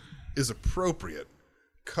is appropriate.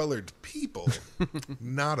 Colored people,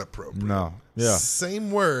 not appropriate. No. Yeah.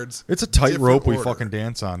 Same words. It's a tightrope different we order. fucking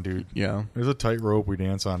dance on, dude. Yeah. There's a tightrope we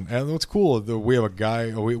dance on. And what's cool, we have a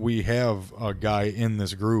guy. We have a guy in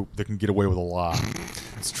this group that can get away with a lot.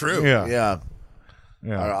 It's true. Yeah. Yeah.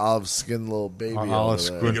 Yeah. Our olive skinned little baby. Our over olive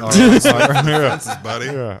there. squid. You're Our, right. yeah. This is buddy.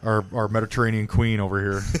 Yeah. Our Mediterranean queen over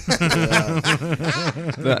here.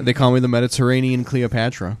 They call me the Mediterranean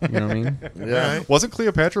Cleopatra. You know what I mean? Yeah. Right. Wasn't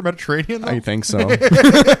Cleopatra Mediterranean? Though? I think so.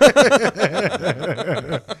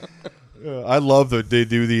 I love that they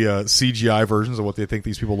do the CGI versions of what they think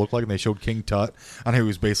these people look like, and they showed King Tut on how he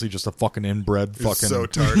was basically just a fucking inbred He's fucking so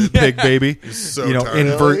tarded. pig baby. so you know,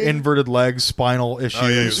 tarded. Really? inverted legs, spinal issues, Oh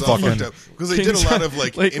yeah, he was all fucking. fucked up because they did a lot of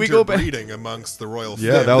like, Like, we go back- interbreeding amongst the royal.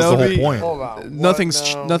 Yeah, family. that was the That'll whole be- point. Hold on. What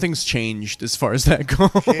nothing's now? nothing's changed as far as that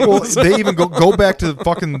goes. Well, they even go back to the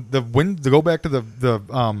fucking go back to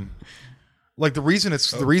the like the reason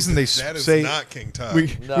it's the reason they That is say not King Tut.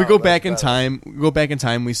 we No, go back in that's time. We go back in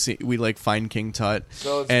time. We like find King Tut,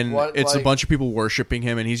 So it's and what, it's a like- bunch of people worshiping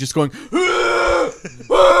him, and he's just going.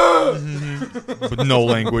 with no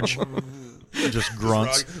language, just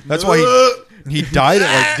grunts. That's why he died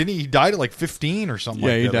at like didn't he died at like 15 or something? Yeah,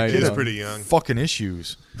 like he that. died Like, He was young. pretty young. fucking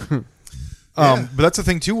issues. But that's the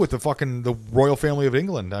thing too with the royal family of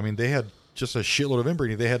England. I mean, they had just a shitload of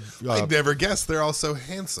inbreeding. They had I never guessed they're all so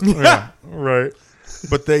handsome. yeah, right.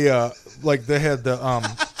 But they they had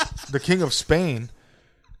the King of Spain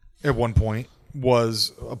at one point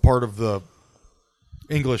was a part of the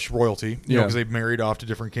English royalty, you know, Yeah. because they married off to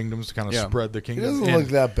different kingdoms to kind of Yeah. spread the He kingdom. doesn't And look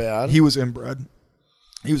that bad. He was inbred.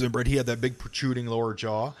 He had that big protruding lower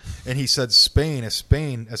jaw, and he said España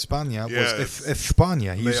Yeah, was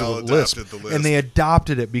España. He they used all a lisp, adopted the lisp. and they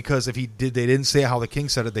adopted it because if they didn't say how the king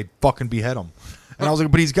said it, they'd fucking behead him. And I was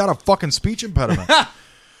like, but he's got a fucking speech impediment.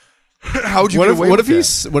 How'd you What get if away what with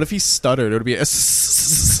if that? what if he stuttered? It would be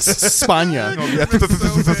Spania.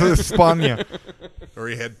 España. Or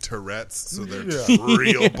he had Tourette's, so they're just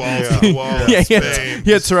real balls to the wall. Yeah, in he had, Spain.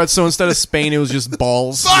 he had Tourette's. So instead of Spain, it was just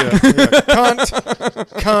balls.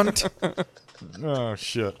 Cunt. Oh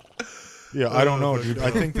shit. Yeah, I don't know, dude.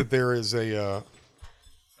 I think that there is a.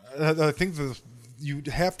 I think that you'd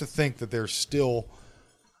have to think that there's still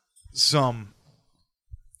some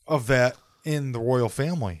of that in the royal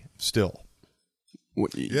family still.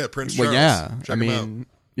 Yeah, Prince Well, Charles. yeah. Check I him out. mean,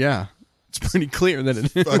 yeah. It's pretty clear that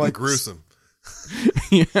it is. Fucking gruesome.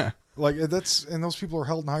 Yeah. Like that's and those people are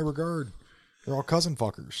held in high regard. They're all cousin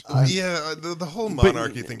fuckers. Yeah, the whole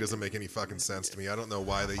monarchy thing doesn't make any fucking sense to me. I don't know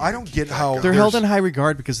why they. I even don't keep get that how going. They're held in There's- high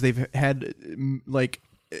regard because they've had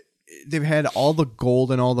they've had all the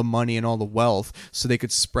gold and all the money and all the wealth, so they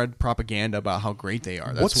could spread propaganda about how great they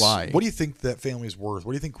are. That's why. What do you think that family's worth?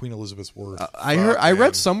 What do you think Queen Elizabeth's worth? I man.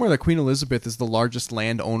 read somewhere that Queen Elizabeth is the largest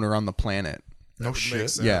landowner on the planet. That no would shit. make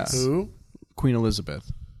sense. Yeah. Who? Queen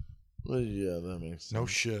Elizabeth. Well, yeah, that makes sense. No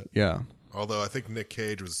shit. Yeah. Although I think Nick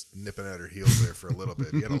Cage was nipping at her heels there for a little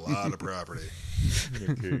bit. He had a lot of property.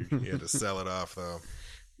 He had to sell it off though,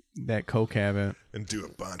 That coke habit. and do a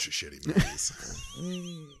bunch of shitty movies.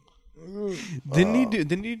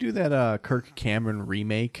 Didn't he do that Kirk Cameron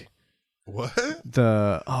remake What?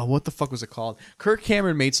 What the fuck was it called? Kirk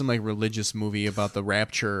Cameron made some like religious movie about the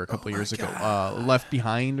rapture a couple years ago. Left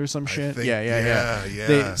Behind or some shit. think- Yeah.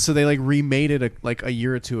 yeah. They like remade it a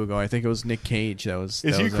year or two ago. I think it was Nick Cage. Is he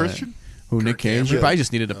a Christian? Nick Cage? He Cameron? probably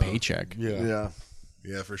just needed a paycheck. Yeah.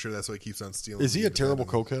 Yeah, for sure. That's why he keeps on stealing. Is he a movies terrible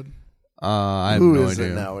out of cokehead? I have Who no is it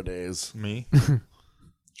idea. nowadays? Me?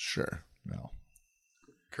 Sure. No.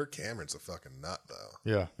 Kirk Cameron's a fucking nut, though.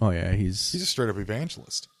 Yeah. Oh yeah, He's a straight up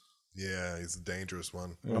evangelist. Yeah, he's a dangerous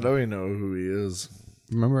one. How do we know who he is?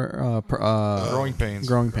 remember Growing Pains.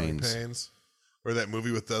 Growing Growing Pains. Pains. Or that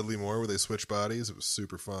movie with Dudley Moore where they switch bodies. It was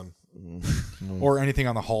super fun. Or anything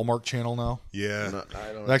on the Hallmark Channel now. Yeah. No,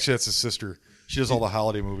 I don't. Actually, that's his sister. She does all the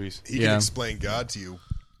holiday movies. He Yeah. can explain God to you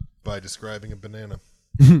by describing a banana.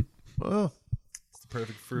 Oh, It's the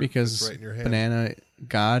perfect fruit. Because that's right in your hand. banana,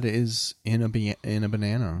 God is in a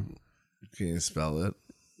banana. can you spell it?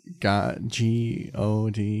 God,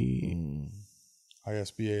 G-O-D.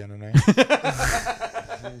 ISBANNA.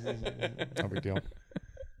 No big deal.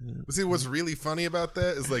 But see, what's really funny about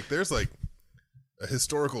that is like there's like a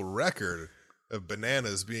historical record of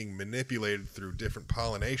bananas being manipulated through different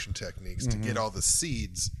pollination techniques to get all the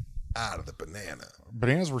seeds out of the banana.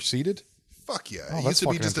 Bananas were seeded? Fuck yeah. Oh, It that's used to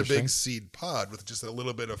be fucking just a big interesting. seed pod with just a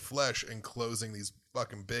little bit of flesh enclosing these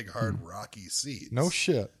fucking big, hard, rocky seeds. No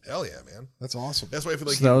shit. Hell yeah, man. That's awesome. That's why I feel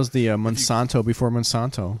like So that was the Monsanto before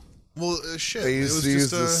Monsanto. well, shit. They It used was to use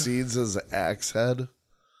just the seeds as axe head.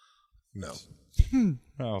 no.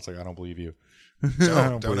 Oh, it's like, I don't believe you.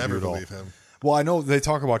 Don't believe ever you at all. believe him. Well, I know they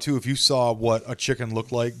talk about, too, if you saw what a chicken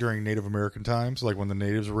looked like during Native American times, like when the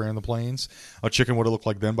natives ran the plains, a chicken would have looked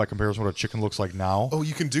like then by comparison to what a chicken looks like now. Oh,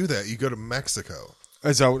 you can do that. You go to Mexico.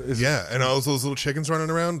 Is that, is Yeah, and all those little chickens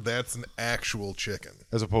running around, that's an actual chicken.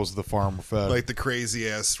 As opposed to the farm fed. Like the crazy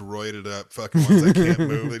ass roided up fucking ones that can't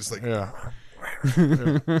move. They just like yeah.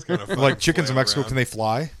 it's kind of Like chickens in Mexico, can they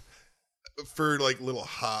fly? for like little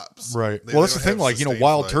hops? Right. They- Well, they that's the don't thing. have Like, sustained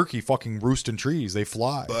wild flight. turkey fucking roost in trees. They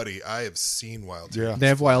fly. Buddy, I have seen wild Yeah. turkeys. They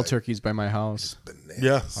have wild fly. turkeys by my house.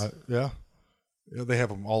 Bananas. Yeah. Yeah, they have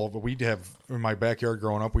them all over. We'd have, in my backyard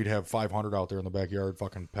growing up, we'd have 500 out there in the backyard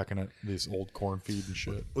fucking pecking at these old corn feed and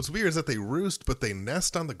shit. What's weird is that they roost, but they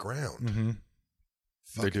nest on the ground. Mm-hmm.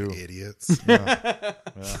 They Fucking do. idiots. Yeah.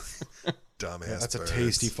 Dumbass. That's a birds.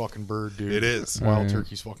 tasty fucking bird, dude. It is. Wild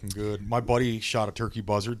turkey's fucking good. My buddy shot a turkey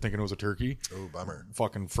buzzard thinking it was a turkey. Oh, bummer.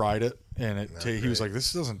 Fucking fried it, and he was like,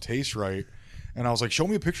 "This doesn't taste right." And I was like, "Show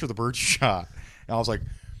me a picture of the bird you shot." And I was like,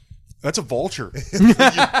 "That's a vulture."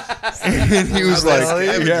 And he was like,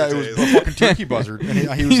 Thanksgiving "Yeah, it was days. a fucking turkey buzzard." And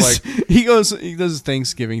he was like, he does his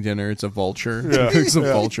Thanksgiving dinner. It's a vulture. Yeah. It's a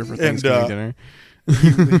Yeah. vulture for And, Thanksgiving dinner.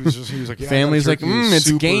 he was like, yeah, Family's that like, turkey was it's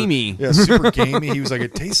super- gamey. Yeah, super gamey. He was like,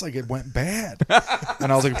 it tastes like it went bad.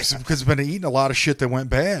 And I was like, because it's been eating a lot of shit that went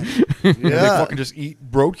bad. And they Yeah, fucking just eat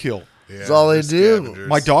roadkill. Yeah, That's all they they're do. scavengers.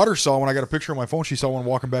 My daughter saw when I got a picture on my phone. She saw one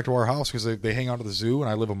walking back to our house because they hang out at the zoo, and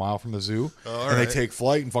I live a mile from the zoo. All and they right. take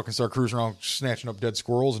flight and fucking start cruising around, snatching up dead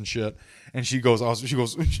squirrels and shit. And she goes,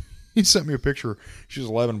 he sent me a picture. She was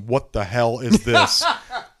 11. What the hell is this?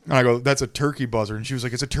 And I go, that's a turkey buzzard. And she was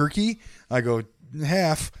like, it's a turkey? I go,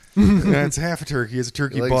 half. And it's half a turkey. It's a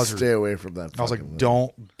turkey like buzzard. stay away from that. I was like, fucking thing.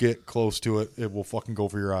 don't get close to it. It will fucking go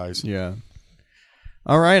for your eyes. Yeah.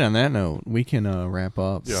 All right. On that note, we can wrap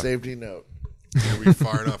up. Yeah. Safety note. Are we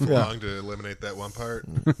far enough along to eliminate that one part?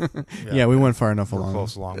 Yeah, we went far enough We're along.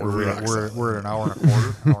 close along. Yeah, We're at an hour and a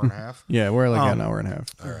quarter, hour and a half. Yeah, we're like at an hour and a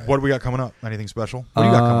half. What do we got coming up? Anything special? What do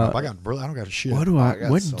you got coming up? I don't got a shit. What do I got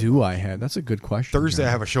What so do I have? That's a good question. Thursday, I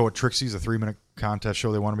have a show at Trixie's, a 3-minute contest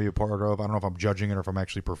show they want to be a part of. I don't know if I'm judging it or if I'm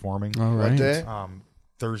actually performing. All right. What day?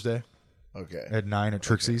 Thursday Okay. at 9 at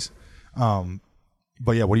Trixie's.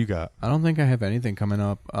 But yeah, what do you got? I don't think I have anything coming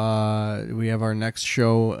up. We have our next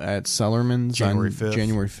show at Sellerman's January on 5th.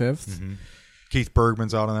 January 5th. Keith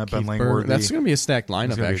Bergman's out on that. Ben Keith Langworthy. That's going to be a stacked lineup,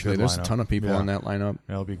 gonna be a actually. good There's a lineup. ton of people Yeah. on that lineup.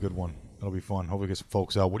 That'll be a good one. That'll be fun. Hopefully, get some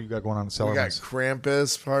folks out. What do you got going on at We got Sellerman's?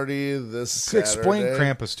 Krampus party this Saturday. Explain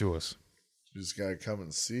Krampus to us. You just gotta come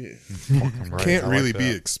and see it. Fucking right. Can't I really like be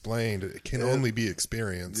that. explained. It can only be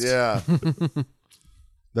experienced. Yeah.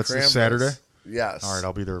 That's Krampus. this Saturday. Yes. All right,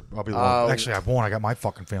 I'll be there. Um, actually, I won't. I got my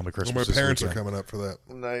fucking family Well, Christmas. my this parents are weekend. coming up for that.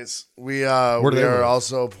 Nice. We do we they are live?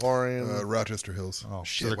 also pouring. Rochester Hills. Oh,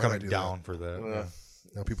 Shit, so they're why'd I coming do down for that. Yeah.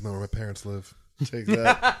 Now people know where my parents live. Take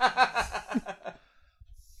that.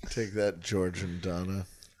 Take that, George and Donna.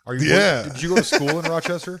 Are you? Yeah. Did you go to school in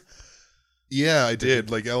Rochester? Yeah, I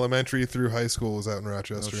did. Like elementary through high school was out in Oh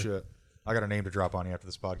Rochester. shit! I got a name to drop on you after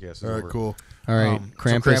this podcast is All right, over. cool. All right. So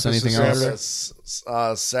Krampus, Krampus anything is else?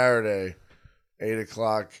 Saturday? Saturday,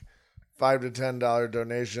 8:00, $5 to $10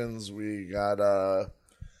 donations. We got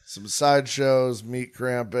some sideshows, meet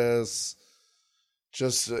Krampus.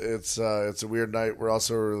 Just it's a weird night. We're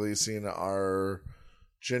also releasing our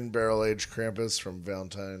gin barrel aged Krampus from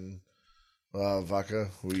Valentine Vodka.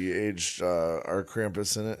 We aged our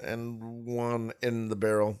Krampus in it, and one in the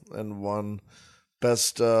barrel, and one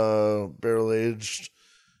best barrel aged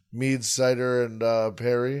mead cider and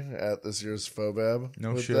Perry at this year's Fobab.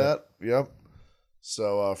 No with shit. That. Yep.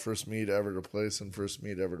 So first mead ever to place and first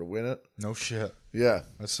mead ever to win it. No shit. Yeah.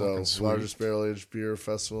 That's so fucking sweet. largest barrel aged beer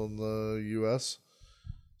festival in the U.S.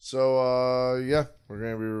 So yeah, we're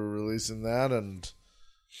gonna be releasing that and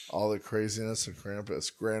all the craziness of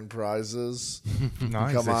Krampus, grand prizes.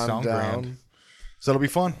 Nice. Come They on sound down. grand. So it'll be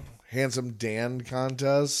fun. Handsome Dan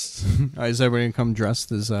contest. Is everybody gonna come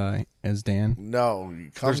dressed as Dan? No,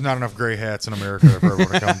 you come. There's not enough gray hats in America for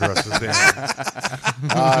everyone to come dressed as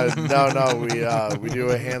Dan. No. We do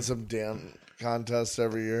a handsome Dan contest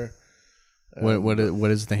every year. What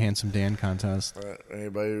is the Handsome Dan contest?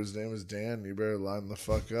 Anybody whose name is Dan, you better line the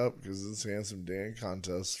fuck up because it's Handsome Dan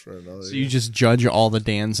contest for another. So year. you just judge all the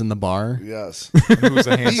Dans in the bar? Yes. Who's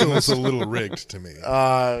the handsomest? Feels a little rigged to me.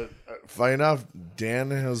 Funny enough,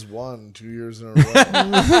 Dan has won 2 years in a row.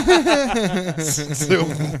 So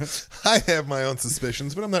I have my own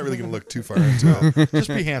suspicions, but I'm not really going to look too far into it. Just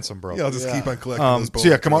be handsome, bro. Yeah, I'll just keep on collecting those So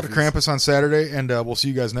yeah, bowling come out to trophies. Krampus on Saturday, and we'll see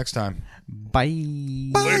you guys next time. Bye.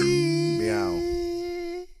 Meow.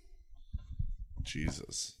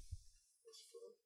 Jesus.